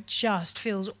days where it just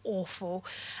feels awful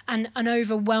and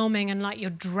overwhelming and like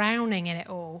you're drowning in it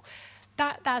all.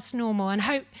 That's normal, and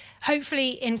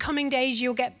hopefully in coming days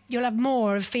you'll have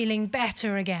more of feeling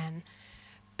better again.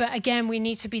 But again, we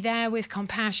need to be there with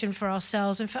compassion for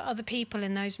ourselves and for other people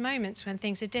in those moments when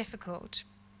things are difficult.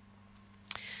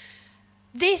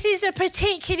 This is a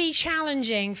particularly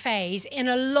challenging phase in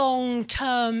a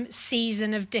long-term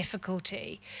season of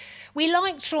difficulty. We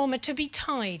like trauma to be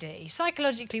tidy.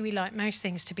 Psychologically, we like most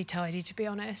things to be tidy, to be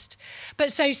honest.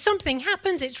 But so something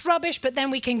happens, it's rubbish, but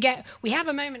then we have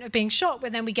a moment of being shocked,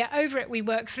 but then we get over it, we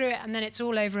work through it, and then it's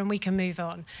all over and we can move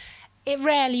on. It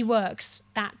rarely works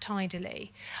that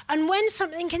tidily. And when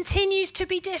something continues to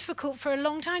be difficult for a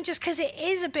long time, just because it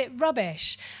is a bit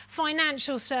rubbish,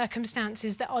 financial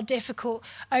circumstances that are difficult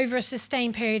over a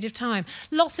sustained period of time,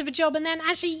 loss of a job, and then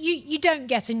actually you don't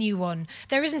get a new one.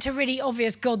 There isn't a really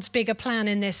obvious God's bigger plan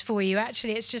in this for you.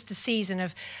 Actually, it's just a season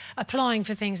of applying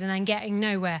for things and then getting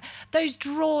nowhere. Those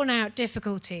drawn out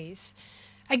difficulties.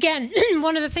 Again,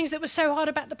 one of the things that was so hard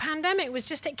about the pandemic was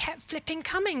just it kept flipping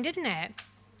coming, didn't it?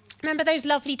 Remember those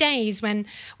lovely days when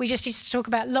we just used to talk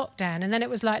about lockdown, and then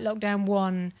it was like lockdown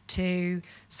 1, 2,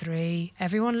 3.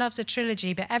 Everyone loves a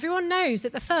trilogy, but everyone knows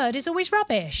that the third is always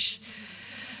rubbish.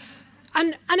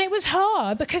 And it was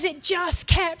hard because it just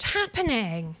kept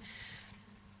happening.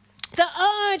 The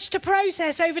urge to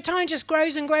process over time just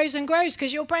grows and grows and grows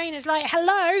because your brain is like,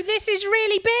 hello, this is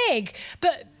really big.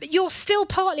 But you're still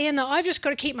partly in that I've just got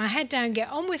to keep my head down and get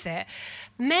on with it.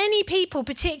 Many people,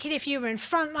 particularly if you were in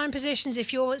frontline positions,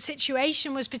 if your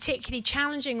situation was particularly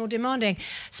challenging or demanding,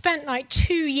 spent like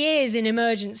 2 years in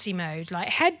emergency mode, like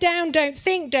head down, don't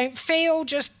think, don't feel,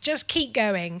 just keep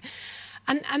going.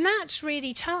 And that's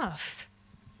really tough.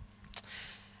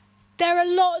 There are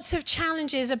lots of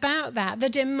challenges about that, the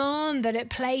demand that it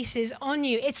places on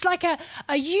you. It's like a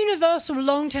universal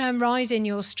long-term rise in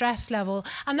your stress level.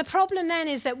 And the problem then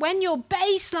is that when your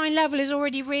baseline level is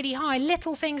already really high,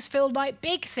 little things feel like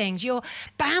big things. Your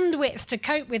bandwidth to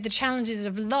cope with the challenges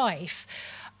of life,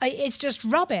 it's just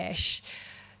rubbish.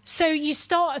 So you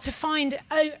start to find,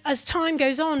 as time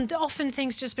goes on, often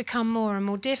things just become more and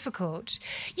more difficult.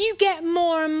 You get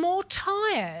more and more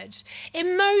tired.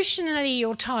 Emotionally,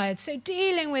 you're tired, so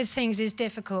dealing with things is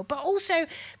difficult. But also,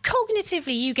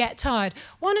 cognitively, you get tired.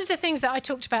 One of the things that I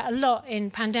talked about a lot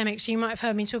in pandemics, you might have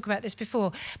heard me talk about this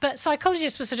before, but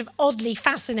psychologists were sort of oddly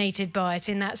fascinated by it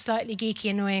in that slightly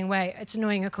geeky, annoying way. It's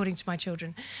annoying according to my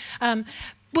children.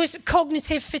 Was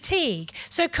cognitive fatigue.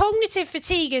 So cognitive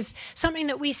fatigue is something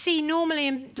that we see normally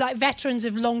in like veterans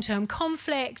of long-term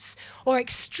conflicts or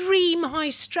extreme high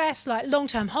stress, like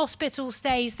long-term hospital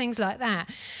stays, things like that.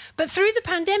 But through the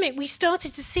pandemic, we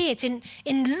started to see it in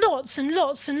lots and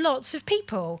lots and lots of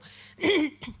people.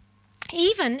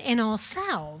 Even in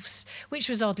ourselves, which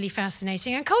was oddly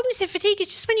fascinating. And cognitive fatigue is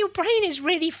just when your brain is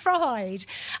really fried.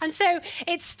 And so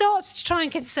it starts to try and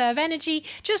conserve energy.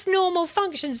 Just normal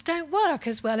functions don't work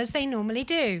as well as they normally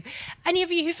do. Any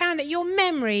of you who found that your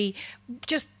memory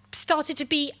just started to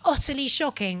be utterly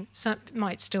shocking? Some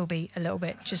might still be a little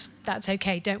bit, just that's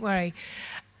okay, don't worry.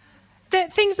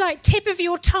 Things like tip of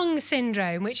your tongue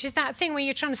syndrome, which is that thing where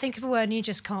you're trying to think of a word and you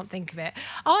just can't think of it.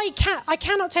 I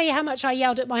cannot tell you how much I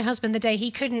yelled at my husband the day he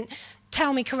couldn't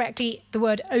tell me correctly the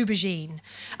word aubergine.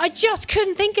 I just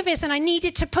couldn't think of it, and I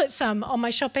needed to put some on my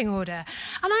shopping order.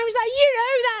 And I was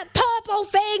like, that purple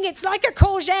thing, it's like a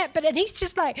courgette. But then he's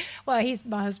just like, well, he's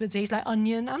my husband, so he's like,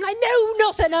 onion. I'm like, no,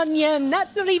 not an onion.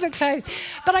 That's not even close.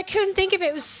 But I couldn't think of it.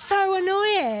 It was so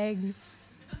annoying.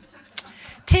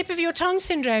 Tip of your tongue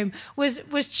syndrome was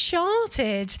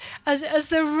charted as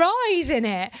the rise in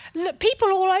it. People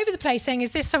all over the place saying,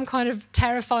 is this some kind of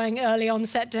terrifying early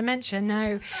onset dementia?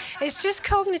 No, it's just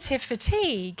cognitive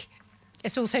fatigue.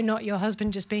 It's also not your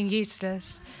husband just being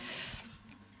useless.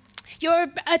 Your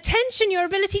attention, your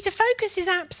ability to focus is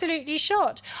absolutely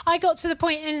shot. I got to the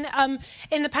point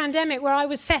in the pandemic where I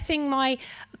was setting a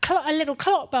little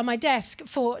clock by my desk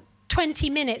for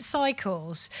 20-minute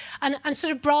cycles and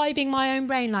sort of bribing my own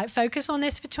brain, like, focus on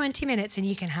this for 20 minutes and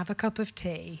you can have a cup of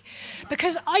tea.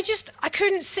 Because I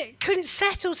couldn't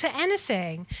settle to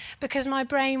anything because my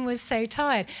brain was so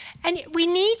tired. And we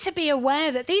need to be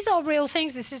aware that these are real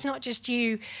things. This is not just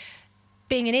you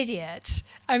being an idiot.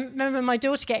 I remember my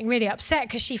daughter getting really upset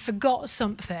because she forgot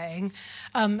something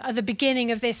at the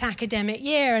beginning of this academic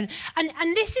year.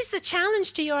 And this is the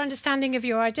challenge to your understanding of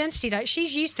your identity. Like,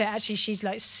 she's used to it. Actually, she's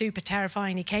like super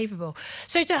terrifyingly capable.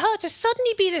 So to her, to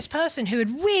suddenly be this person who had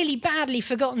really badly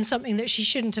forgotten something that she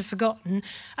shouldn't have forgotten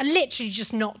and literally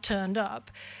just not turned up,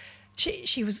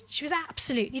 she was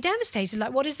absolutely devastated.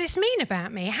 Like, what does this mean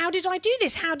about me? How did I do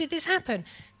this? How did this happen?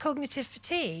 Cognitive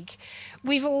fatigue.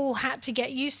 We've all had to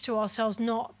get used to ourselves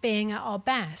not being at our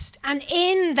best. And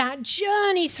in that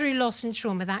journey through loss and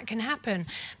trauma, that can happen.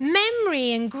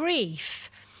 Memory and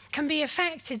grief can be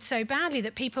affected so badly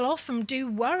that people often do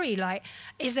worry, like,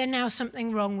 is there now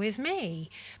something wrong with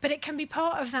me? But it can be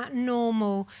part of that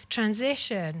normal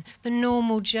transition, the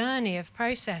normal journey of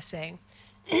processing.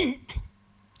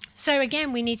 So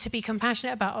again, we need to be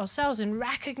compassionate about ourselves and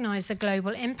recognize the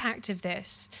global impact of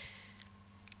this.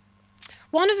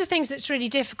 One of the things that's really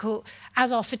difficult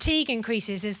as our fatigue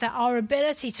increases is that our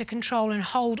ability to control and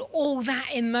hold all that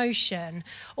emotion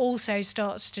also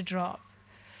starts to drop.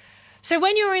 So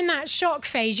when you're in that shock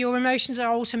phase, your emotions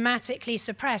are automatically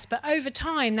suppressed, but over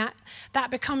time that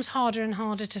becomes harder and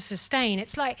harder to sustain.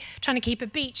 It's like trying to keep a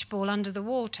beach ball under the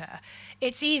water.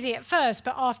 It's easy at first,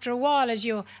 but after a while, as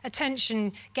your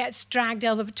attention gets dragged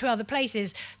to other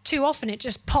places, too often it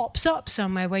just pops up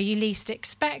somewhere where you least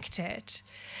expect it.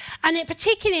 And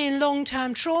particularly in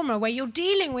long-term trauma, where you're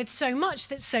dealing with so much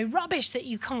that's so rubbish that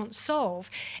you can't solve,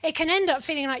 it can end up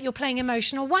feeling like you're playing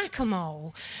emotional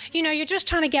whack-a-mole. You know, you're just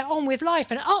trying to get on with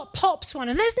life and up pops one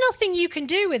and there's nothing you can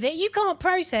do with it. You can't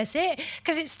process it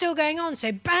because it's still going on.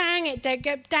 So bang,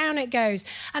 down it goes.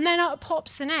 And then up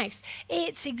pops the next.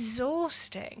 It's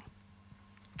exhausting.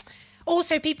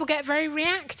 Also, people get very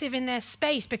reactive in their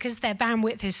space because their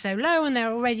bandwidth is so low and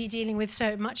they're already dealing with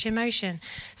so much emotion.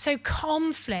 So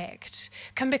conflict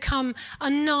can become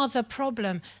another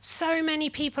problem. So many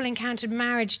people encountered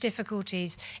marriage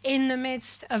difficulties in the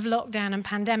midst of lockdown and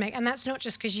pandemic. And that's not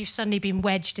just because you've suddenly been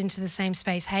wedged into the same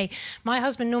space. Hey, my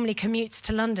husband normally commutes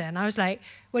to London. I was like,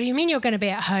 what do you mean you're going to be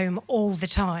at home all the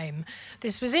time?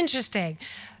 This was interesting.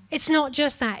 It's not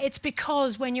just that. It's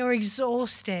because when you're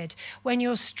exhausted, when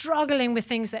you're struggling with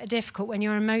things that are difficult, when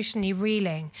you're emotionally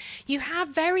reeling, you have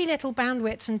very little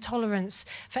bandwidth and tolerance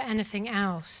for anything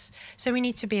else. So we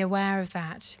need to be aware of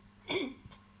that.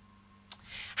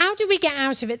 How do we get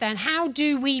out of it then? How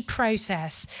do we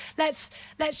process? Let's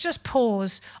just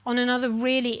pause on another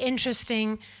really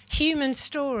interesting human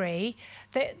story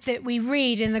that we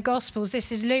read in the Gospels.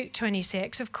 This is Luke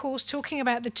 26, of course, talking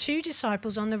about the two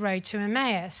disciples on the road to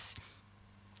Emmaus.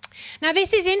 Now,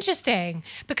 this is interesting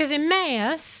because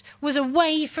Emmaus was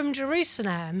away from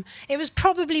Jerusalem. It was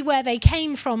probably where they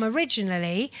came from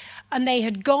originally, and they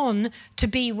had gone to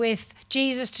be with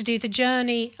Jesus, to do the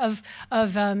journey of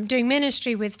doing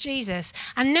ministry with Jesus.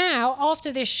 And now,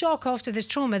 after this shock, after this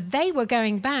trauma, they were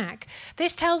going back.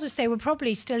 This tells us they were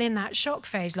probably still in that shock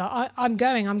phase. Like, I'm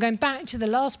going back to the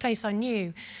last place I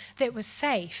knew that was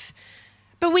safe.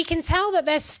 But we can tell that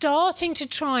they're starting to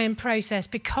try and process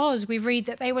because we read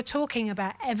that they were talking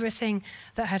about everything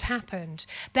that had happened.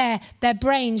 Their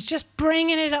brains just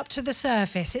bringing it up to the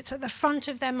surface. It's at the front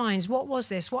of their minds. What was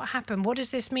this? What happened? What does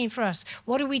this mean for us?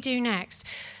 What do we do next?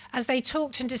 As they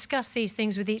talked and discussed these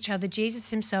things with each other,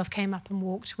 Jesus himself came up and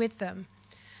walked with them.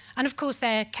 And of course,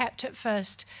 they're kept at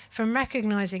first from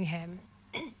recognizing him.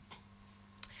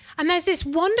 And there's this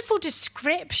wonderful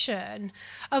description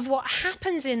of what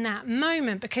happens in that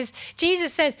moment, because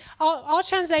Jesus says, our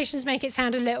translations make it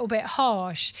sound a little bit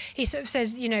harsh. He sort of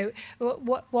says,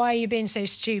 why are you being so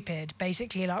stupid?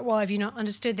 Basically, like, why have you not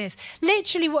understood this?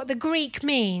 Literally what the Greek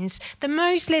means, the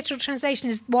most literal translation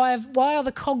is, why are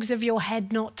the cogs of your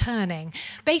head not turning?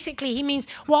 Basically, he means,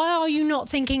 why are you not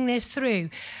thinking this through?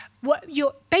 What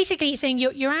you're basically saying,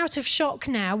 you're out of shock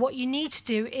now. What you need to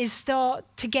do is start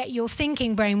to get your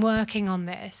thinking brain working on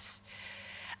this.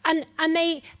 And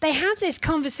they have this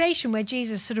conversation where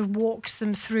Jesus sort of walks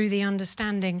them through the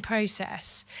understanding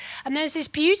process. And there's this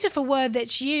beautiful word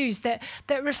that's used that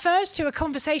refers to a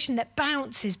conversation that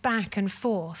bounces back and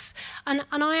forth. And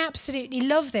I absolutely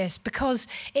love this because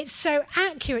it's so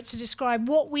accurate to describe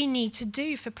what we need to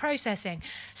do for processing.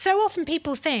 So often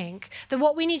people think that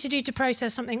what we need to do to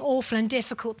process something awful and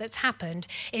difficult that's happened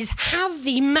is have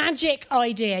the magic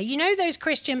idea. You know those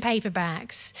Christian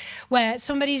paperbacks where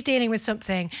somebody's dealing with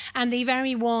something and the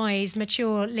very wise,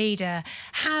 mature leader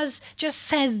just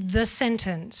says the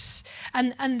sentence,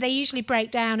 and they usually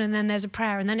break down, and then there's a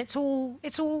prayer, and then it's all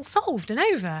solved and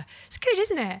over. It's good,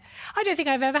 isn't it? I don't think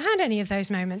I've ever had any of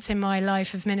those moments in my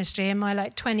life of ministry, in my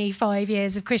 25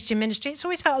 years of Christian ministry. It's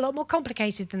always felt a lot more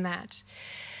complicated than that.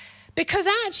 Because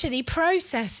actually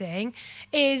processing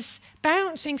is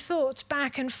bouncing thoughts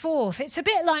back and forth. It's a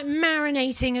bit like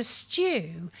marinating a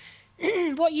stew.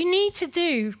 What you need to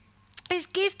do is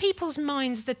give people's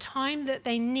minds the time that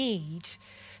they need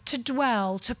to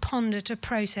dwell, to ponder, to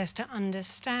process, to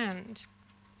understand.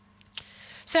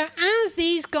 So as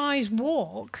these guys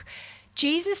walk,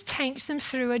 Jesus takes them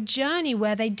through a journey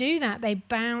where they do that. They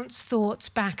bounce thoughts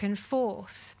back and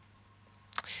forth.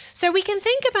 So we can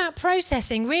think about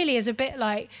processing really as a bit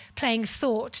like playing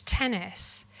thought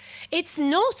tennis. It's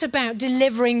not about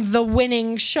delivering the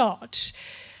winning shot.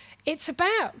 It's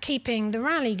about keeping the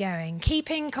rally going,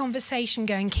 keeping conversation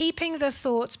going, keeping the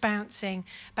thoughts bouncing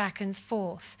back and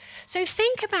forth. So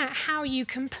think about how you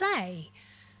can play.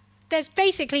 There's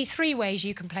basically 3 ways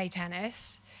you can play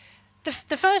tennis. The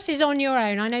first is on your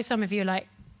own. I know some of you are like,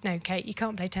 no, Kate, you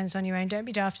can't play tennis on your own. Don't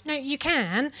be daft. No, you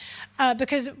can,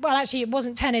 because, well, actually, it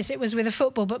wasn't tennis. It was with a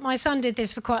football. But my son did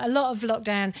this for quite a lot of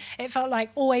lockdown. It felt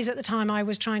like always at the time I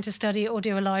was trying to study or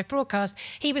do a live broadcast,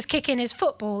 he was kicking his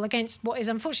football against what is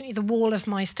unfortunately the wall of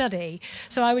my study.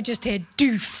 So I would just hear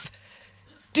doof,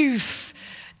 doof,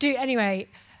 doof. Anyway,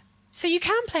 so you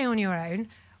can play on your own.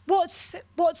 What's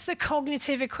the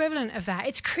cognitive equivalent of that?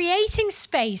 It's creating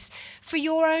space for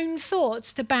your own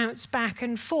thoughts to bounce back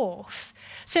and forth.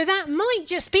 So that might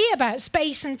just be about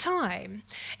space and time.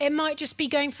 It might just be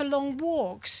going for long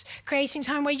walks, creating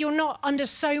time where you're not under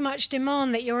so much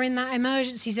demand that you're in that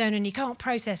emergency zone and you can't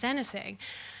process anything.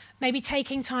 Maybe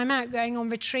taking time out, going on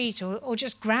retreat, or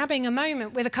just grabbing a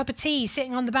moment with a cup of tea,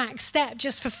 sitting on the back step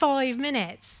just for 5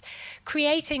 minutes,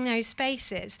 creating those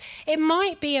spaces. It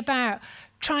might be about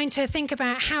trying to think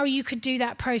about how you could do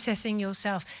that processing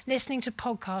yourself, listening to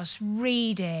podcasts,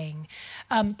 reading,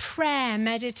 prayer,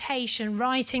 meditation,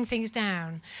 writing things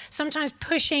down. Sometimes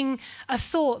pushing a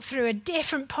thought through a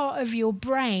different part of your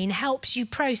brain helps you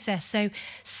process. So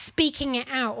speaking it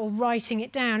out or writing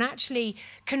it down actually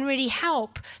can really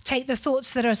help take the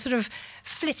thoughts that are sort of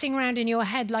flitting around in your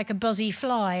head like a buzzy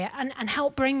fly and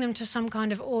help bring them to some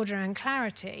kind of order and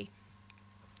clarity.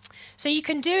 So you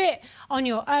can do it on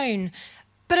your own.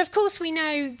 But of course, we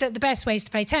know that the best ways to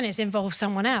play tennis involve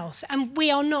someone else, and we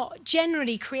are not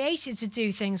generally created to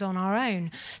do things on our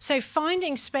own. So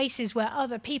finding spaces where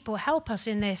other people help us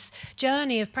in this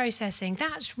journey of processing,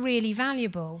 that's really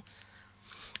valuable.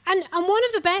 And one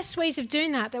of the best ways of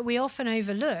doing that we often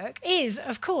overlook is,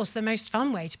 of course, the most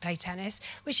fun way to play tennis,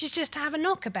 which is just to have a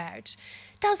knockabout.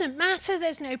 Doesn't matter,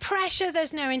 there's no pressure,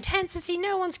 there's no intensity,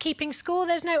 no one's keeping score,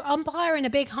 there's no umpire in a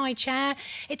big high chair.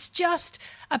 It's just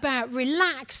about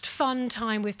relaxed, fun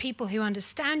time with people who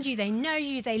understand you, they know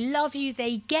you, they love you,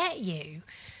 they get you.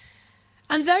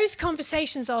 And those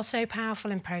conversations are so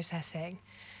powerful in processing.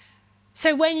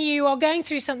 So when you are going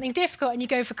through something difficult and you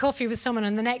go for coffee with someone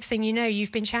and the next thing you know,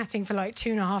 you've been chatting for like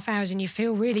 2.5 hours and you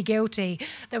feel really guilty,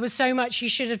 there was so much you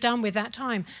should have done with that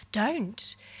time.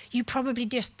 Don't. You probably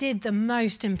just did the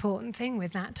most important thing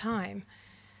with that time.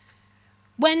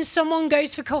 When someone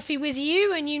goes for coffee with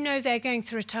you and you know they're going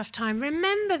through a tough time,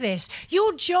 remember this.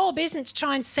 Your job isn't to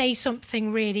try and say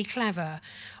something really clever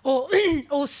or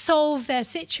solve their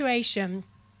situation.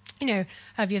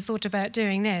 Have you thought about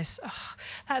doing this? Oh,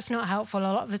 that's not helpful a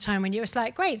lot of the time when you're just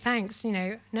like, great, thanks.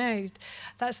 No,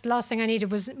 that's the last thing I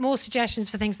needed was more suggestions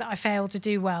for things that I failed to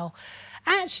do well.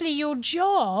 Actually, your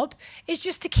job is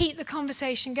just to keep the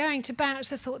conversation going, to bounce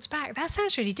the thoughts back. That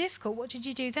sounds really difficult. What did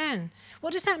you do then?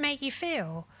 What does that make you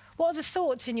feel? What are the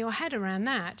thoughts in your head around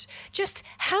that? Just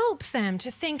help them to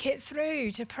think it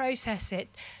through, to process it.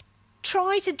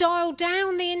 Try to dial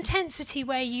down the intensity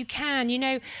where you can.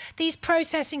 These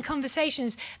processing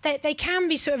conversations, they can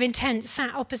be sort of intense,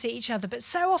 sat opposite each other, but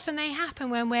so often they happen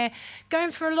when we're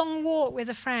going for a long walk with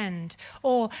a friend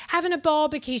or having a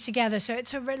barbecue together, so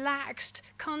it's a relaxed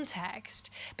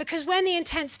context. Because when the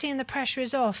intensity and the pressure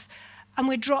is off and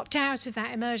we're dropped out of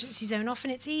that emergency zone, often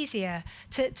it's easier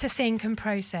to think and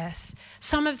process.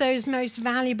 Some of those most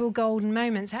valuable golden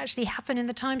moments actually happen in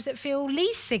the times that feel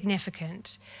least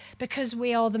significant because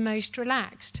we are the most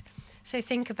relaxed. So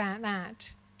think about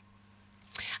that.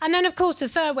 And then, of course, the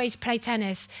third way to play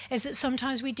tennis is that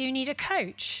sometimes we do need a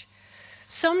coach.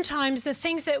 Sometimes the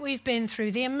things that we've been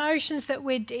through, the emotions that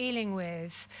we're dealing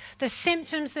with, the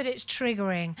symptoms that it's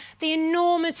triggering, the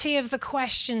enormity of the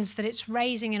questions that it's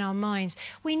raising in our minds,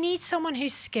 we need someone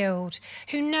who's skilled,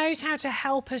 who knows how to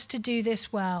help us to do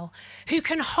this well, who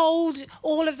can hold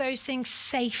all of those things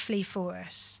safely for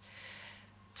us.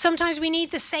 Sometimes we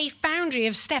need the safe boundary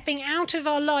of stepping out of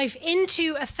our life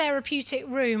into a therapeutic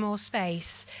room or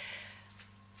space,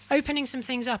 opening some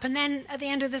things up, and then at the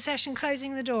end of the session,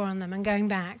 closing the door on them and going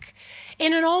back.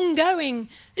 In an ongoing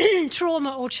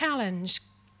trauma or challenge,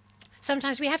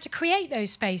 sometimes we have to create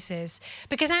those spaces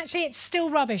because actually it's still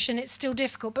rubbish and it's still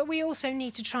difficult, but we also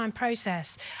need to try and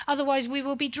process. Otherwise, we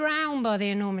will be drowned by the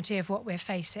enormity of what we're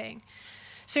facing.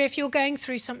 So if you're going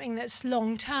through something that's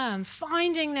long-term,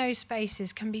 finding those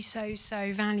spaces can be so,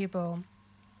 so valuable.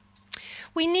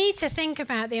 We need to think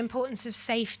about the importance of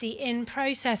safety in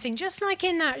processing. Just like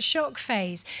in that shock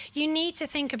phase, you need to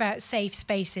think about safe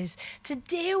spaces to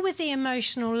deal with the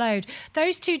emotional load.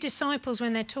 Those two disciples,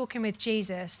 when they're talking with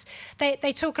Jesus, they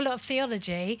talk a lot of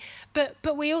theology,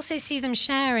 but we also see them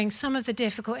sharing some of the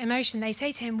difficult emotion. They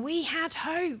say to him, we had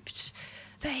hoped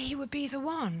that he would be the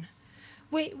one.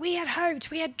 We had hoped,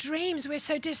 we had dreams, we're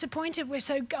so disappointed, we're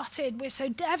so gutted, we're so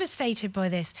devastated by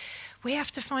this. We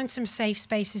have to find some safe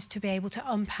spaces to be able to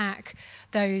unpack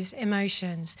those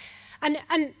emotions. And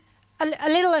a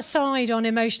little aside on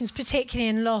emotions, particularly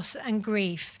in loss and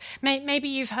grief. Maybe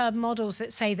you've heard models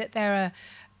that say that there are,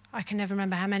 I can never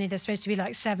remember how many, there's supposed to be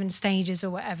like 7 stages or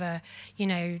whatever,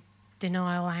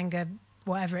 denial, anger,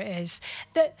 whatever it is.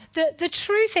 The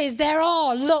truth is there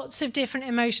are lots of different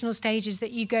emotional stages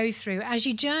that you go through as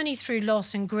you journey through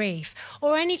loss and grief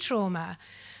or any trauma.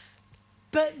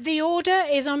 But the order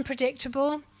is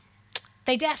unpredictable.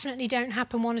 They definitely don't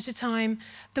happen one at a time.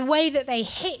 The way that they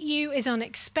hit you is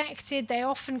unexpected. They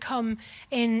often come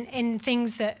in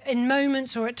things that, in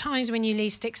moments or at times when you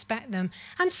least expect them.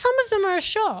 And some of them are a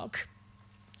shock.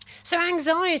 So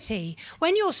anxiety,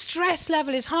 when your stress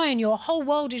level is high and your whole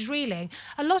world is reeling,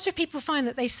 a lot of people find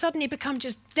that they suddenly become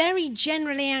just very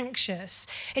generally anxious.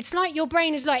 It's like your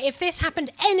brain is like, if this happened,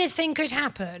 anything could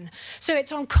happen. So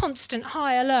it's on constant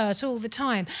high alert all the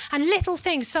time. And little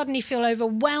things suddenly feel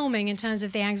overwhelming in terms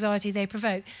of the anxiety they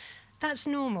provoke. That's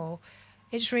normal.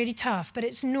 It's really tough, but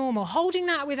it's normal. Holding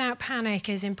that without panic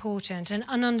is important, and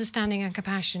understanding and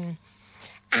compassion.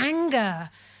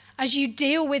 Anger, as you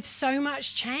deal with so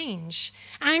much change.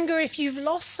 Anger if you've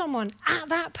lost someone at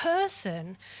that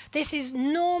person. This is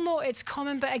normal, it's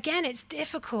common, but again, it's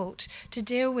difficult to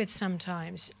deal with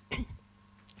sometimes.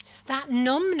 That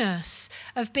numbness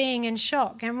of being in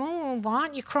shock. And, why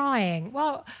aren't you crying?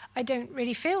 Well, I don't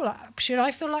really feel like, should I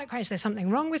feel like crying? Is there something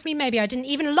wrong with me? Maybe I didn't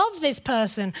even love this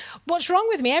person. What's wrong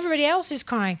with me? Everybody else is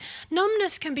crying.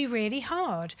 Numbness can be really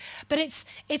hard, but it's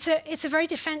a very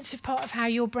defensive part of how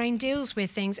your brain deals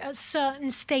with things at certain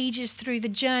stages through the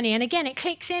journey. And again, it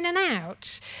clicks in and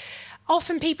out.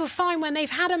 Often people find when they've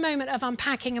had a moment of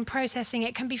unpacking and processing,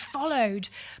 it can be followed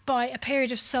by a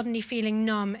period of suddenly feeling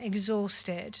numb,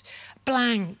 exhausted,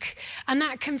 blank. And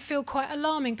that can feel quite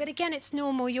alarming. But again, it's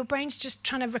normal. Your brain's just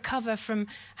trying to recover from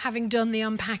having done the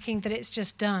unpacking that it's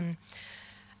just done.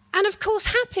 And of course,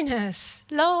 happiness,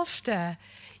 laughter.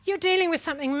 You're dealing with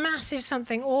something massive,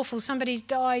 something awful. Somebody's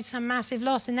died, some massive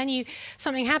loss. And then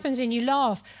something happens and you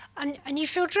laugh. And you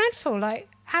feel dreadful, like,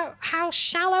 how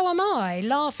shallow am I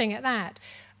laughing at that?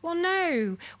 Well,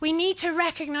 no, we need to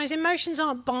recognize emotions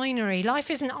aren't binary. Life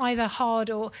isn't either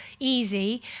hard or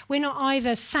easy. We're not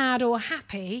either sad or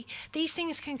happy. These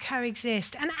things can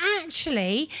coexist. And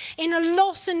actually, in a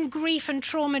loss and grief and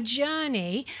trauma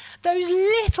journey, those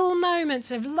little moments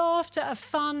of laughter, of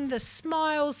fun, the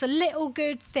smiles, the little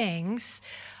good things,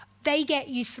 they get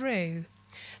you through.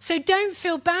 So don't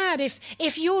feel bad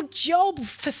if your job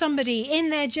for somebody in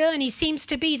their journey seems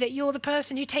to be that you're the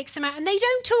person who takes them out and they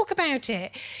don't talk about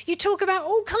it. You talk about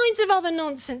all kinds of other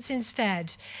nonsense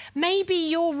instead. Maybe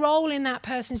your role in that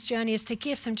person's journey is to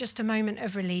give them just a moment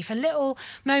of relief, a little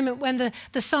moment when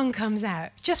the sun comes out,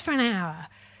 just for an hour.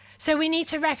 So we need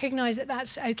to recognize that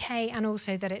that's okay and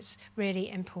also that it's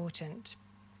really important.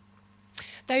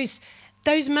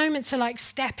 Those moments are like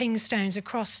stepping stones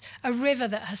across a river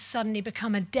that has suddenly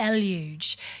become a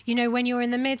deluge. You know, when you're in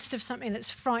the midst of something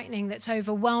that's frightening, that's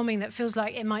overwhelming, that feels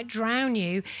like it might drown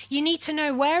you, you need to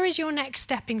know, where is your next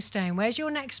stepping stone? Where's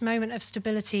your next moment of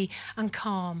stability and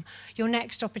calm? Your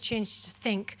next opportunity to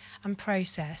think and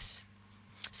process.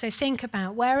 So think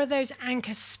about, where are those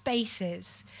anchor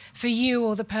spaces for you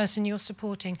or the person you're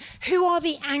supporting? Who are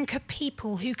the anchor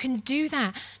people who can do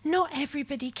that? Not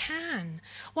everybody can.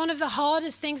 One of the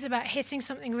hardest things about hitting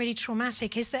something really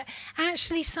traumatic is that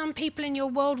actually some people in your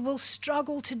world will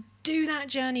struggle to do that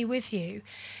journey with you.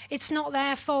 It's not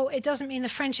their fault. It doesn't mean the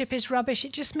friendship is rubbish.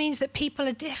 It just means that people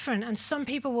are different and some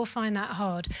people will find that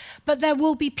hard. But there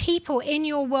will be people in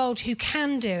your world who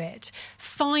can do it.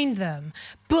 Find them.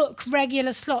 Book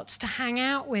regular slots to hang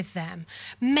out with them.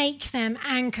 Make them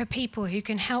anchor people who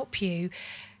can help you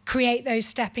create those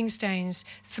stepping stones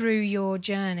through your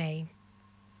journey.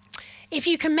 If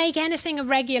you can make anything a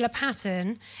regular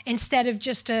pattern instead of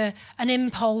just an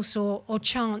impulse or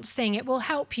chance thing, it will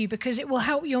help you, because it will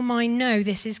help your mind know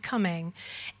this is coming.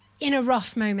 In a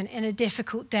rough moment, in a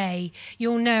difficult day,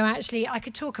 you'll know, actually, I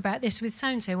could talk about this with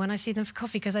so-and-so when I see them for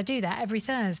coffee, because I do that every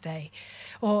Thursday.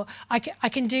 Or I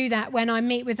can do that when I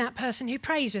meet with that person who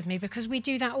prays with me, because we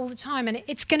do that all the time. And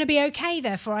it's going to be okay,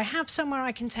 therefore. I have somewhere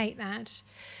I can take that.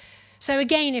 So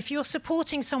again, if you're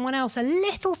supporting someone else, a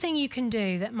little thing you can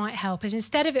do that might help is,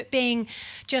 instead of it being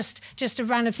just a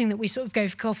random thing that we sort of go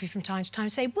for coffee from time to time,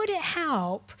 say, would it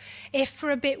help if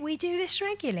for a bit we do this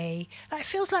regularly? Like, it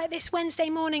feels like this Wednesday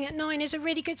morning at 9 is a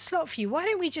really good slot for you. Why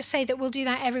don't we just say that we'll do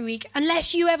that every week?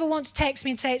 Unless you ever want to text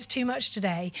me and say it's too much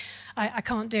today, I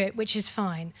can't do it, which is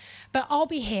fine. But I'll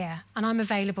be here and I'm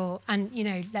available and,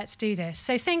 let's do this.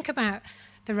 So think about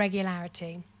the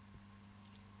regularity.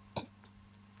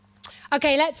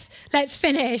 Okay, let's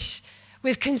finish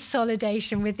with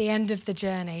consolidation, with the end of the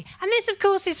journey. And this, of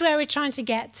course, is where we're trying to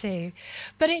get to.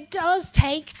 But it does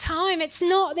take time. It's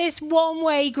not this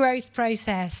one-way growth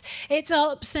process. It's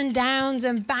ups and downs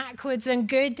and backwards and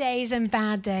good days and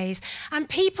bad days. And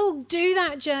people do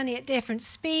that journey at different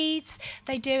speeds.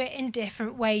 They do it in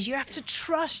different ways. You have to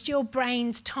trust your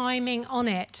brain's timing on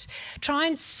it. Try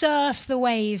and surf the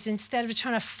waves instead of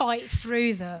trying to fight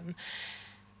through them.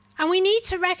 And we need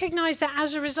to recognize that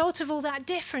as a result of all that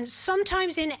difference,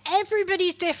 sometimes in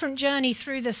everybody's different journey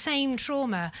through the same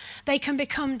trauma, they can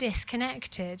become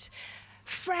disconnected.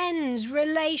 Friends,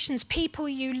 relations, people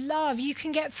you love, you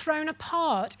can get thrown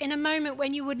apart in a moment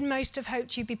when you would most have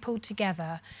hoped you'd be pulled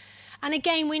together. And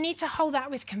again, we need to hold that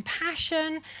with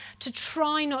compassion, to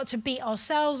try not to beat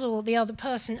ourselves or the other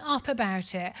person up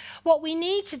about it. What we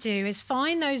need to do is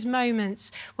find those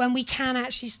moments when we can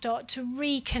actually start to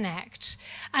reconnect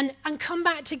and come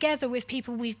back together with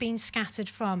people we've been scattered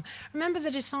from. Remember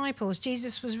the disciples,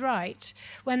 Jesus was right.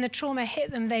 When the trauma hit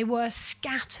them, they were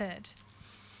scattered.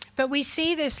 But we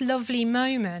see this lovely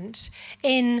moment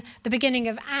in the beginning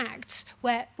of Acts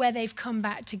where they've come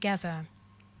back together.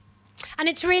 And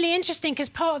it's really interesting, because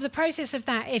part of the process of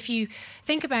that, if you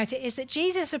think about it, is that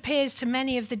Jesus appears to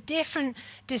many of the different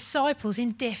disciples in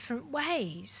different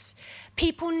ways.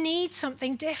 People need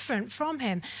something different from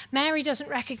him. Mary doesn't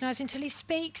recognize him until he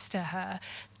speaks to her.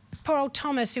 Poor old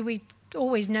Thomas, who we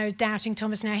always know doubting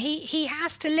Thomas now, he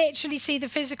has to literally see the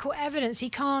physical evidence. He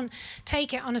can't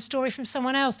take it on a story from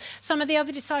someone else. Some of the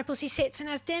other disciples, he sits and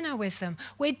has dinner with them.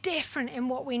 We're different in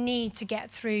what we need to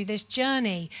get through this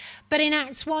journey. But in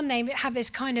Acts 1, they have this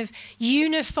kind of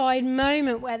unified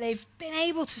moment where they've been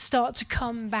able to start to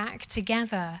come back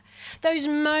together. Those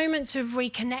moments of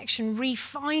reconnection,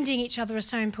 refinding each other, are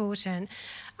so important.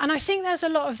 And I think there's a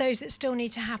lot of those that still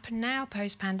need to happen now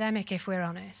post-pandemic, if we're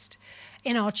honest.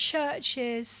 In our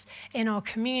churches, in our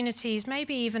communities,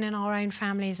 maybe even in our own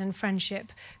families and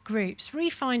friendship groups,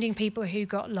 refinding people who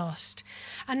got lost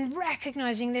and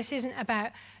recognizing this isn't about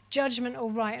judgment or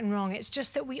right and wrong. It's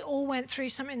just that we all went through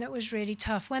something that was really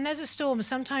tough. When there's a storm,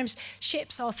 sometimes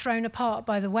ships are thrown apart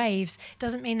by the waves. It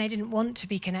doesn't mean they didn't want to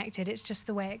be connected. It's just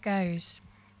the way it goes.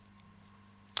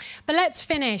 But let's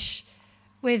finish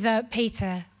with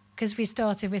Peter, because we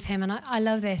started with him, and I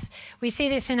love this. We see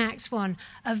this in Acts 1,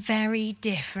 a very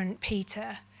different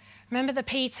Peter. Remember the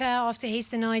Peter, after he's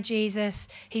denied Jesus,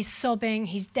 he's sobbing,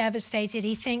 he's devastated,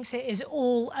 he thinks it is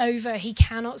all over, he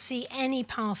cannot see any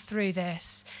path through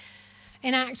this.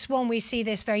 In Acts 1, we see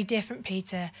this very different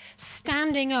Peter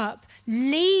standing up,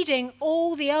 leading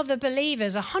all the other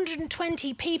believers,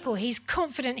 120 people. He's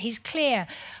confident, he's clear.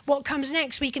 What comes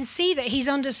next, we can see that he's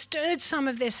understood some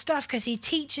of this stuff because he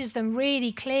teaches them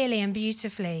really clearly and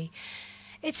beautifully.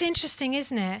 It's interesting,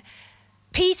 isn't it?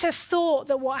 Peter thought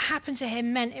that what happened to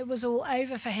him meant it was all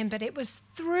over for him, but it was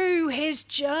through his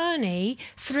journey,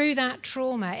 through that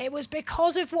trauma. It was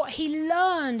because of what he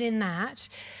learned in that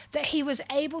he was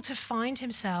able to find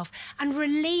himself and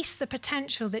release the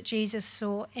potential that Jesus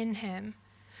saw in him.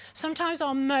 Sometimes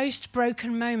our most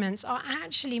broken moments are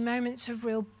actually moments of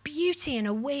real beauty in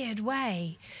a weird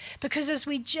way. Because as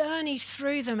we journey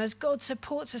through them, as God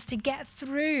supports us to get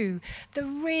through the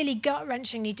really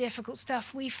gut-wrenchingly difficult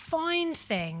stuff, we find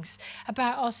things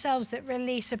about ourselves that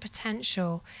release a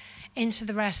potential into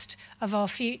the rest of our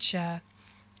future.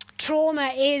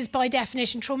 Trauma is, by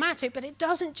definition, traumatic, but it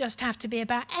doesn't just have to be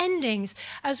about endings.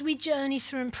 As we journey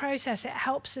through and process, it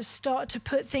helps us start to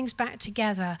put things back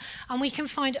together, and we can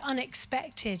find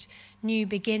unexpected new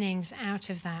beginnings out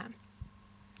of that.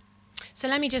 So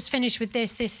let me just finish with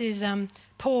this. This is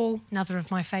Paul, another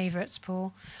of my favourites,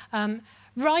 Paul,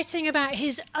 writing about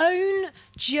his own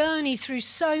journey through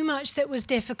so much that was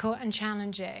difficult and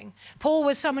challenging. Paul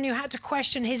was someone who had to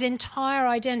question his entire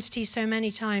identity so many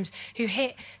times, who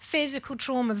hit physical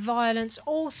trauma, violence,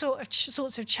 all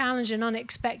sorts of challenge and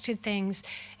unexpected things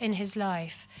in his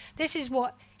life. This is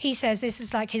what he says. This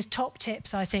is like his top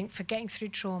tips, I think, for getting through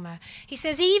trauma. He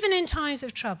says, even in times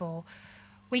of trouble,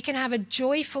 we can have a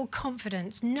joyful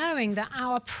confidence knowing that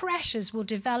our pressures will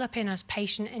develop in us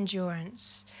patient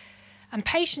endurance. And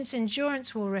patience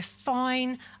endurance will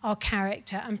refine our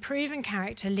character, and proven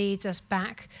character leads us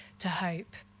back to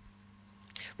hope.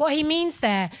 What he means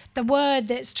there, the word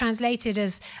that's translated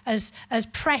as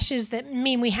pressures that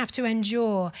mean we have to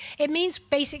endure, it means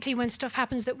basically when stuff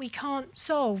happens that we can't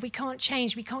solve, we can't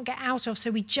change, we can't get out of,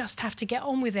 so we just have to get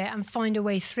on with it and find a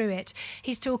way through it.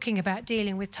 He's talking about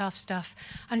dealing with tough stuff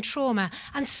and trauma.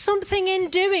 And something in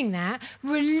doing that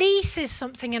releases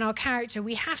something in our character.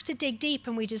 We have to dig deep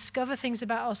and we discover things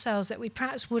about ourselves that we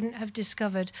perhaps wouldn't have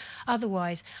discovered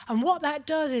otherwise. And what that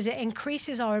does is it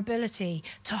increases our ability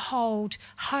to hold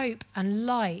hope and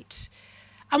light.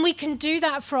 And we can do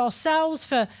that for ourselves,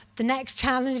 for the next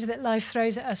challenge that life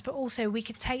throws at us, but also we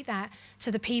can take that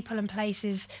to the people and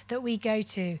places that we go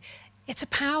to. It's a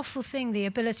powerful thing, the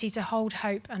ability to hold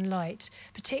hope and light,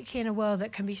 particularly in a world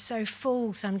that can be so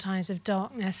full sometimes of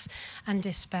darkness and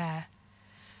despair.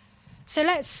 So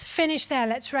let's finish there.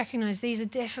 Let's recognize these are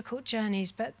difficult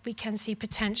journeys, but we can see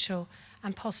potential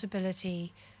and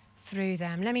possibility through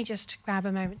them. Let me just grab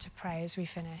a moment to pray as we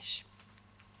finish.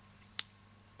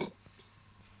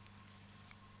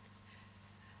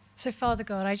 So, Father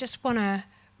God, I just want to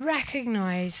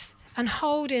recognize and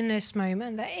hold in this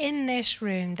moment that in this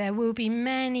room there will be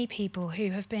many people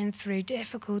who have been through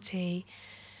difficulty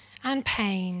and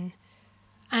pain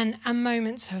and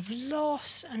moments of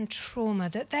loss and trauma,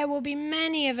 that there will be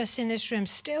many of us in this room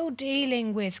still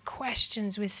dealing with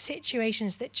questions, with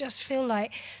situations that just feel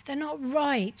like they're not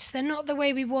right, they're not the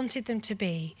way we wanted them to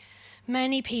be.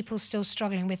 Many people still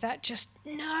struggling with that. Just,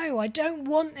 no, I don't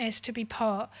want this to be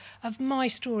part of my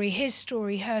story, his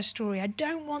story, her story. I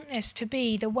don't want this to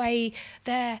be the way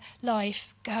their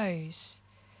life goes.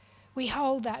 We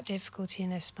hold that difficulty in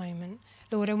this moment,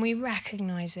 Lord, and we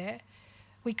recognize it.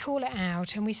 We call it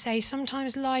out and we say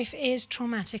sometimes life is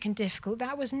traumatic and difficult.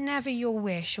 That was never your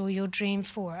wish or your dream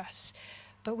for us.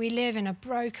 But we live in a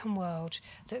broken world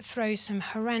that throws some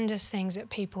horrendous things at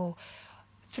people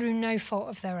through no fault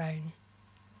of their own.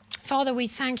 Father, we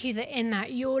thank you that in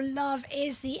that your love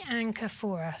is the anchor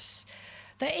for us,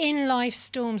 that in life's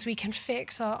storms we can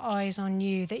fix our eyes on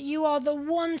you, that you are the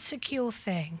one secure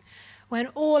thing. When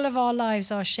all of our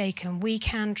lives are shaken, we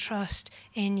can trust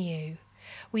in you.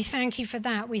 We thank you for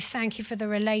that. We thank you for the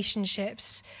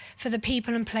relationships, for the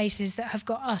people and places that have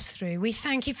got us through. We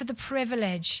thank you for the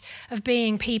privilege of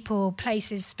being people,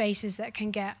 places, spaces that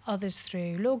can get others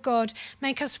through. Lord God,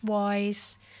 make us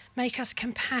wise, make us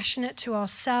compassionate to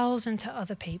ourselves and to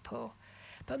other people.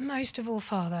 But most of all,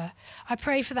 Father, I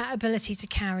pray for that ability to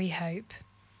carry hope.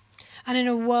 And in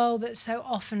a world that so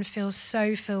often feels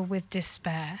so filled with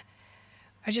despair,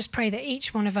 I just pray that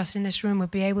each one of us in this room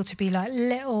would be able to be like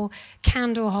little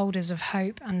candle holders of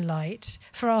hope and light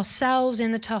for ourselves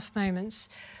in the tough moments,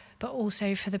 but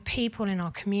also for the people in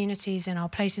our communities, in our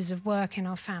places of work, in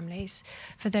our families,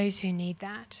 for those who need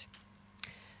that.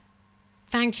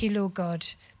 Thank you, Lord God,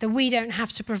 that we don't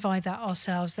have to provide that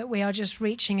ourselves, that we are just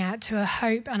reaching out to a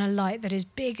hope and a light that is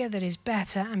bigger, that is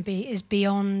better, and is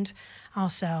beyond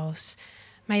ourselves.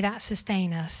 May that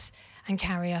sustain us and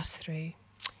carry us through.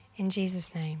 In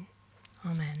Jesus' name,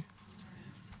 amen.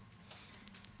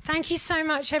 Thank you so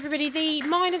much, everybody. The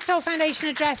Mind and Soul Foundation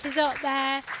address is up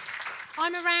there.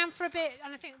 I'm around for a bit,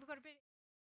 and I think we've got a bit...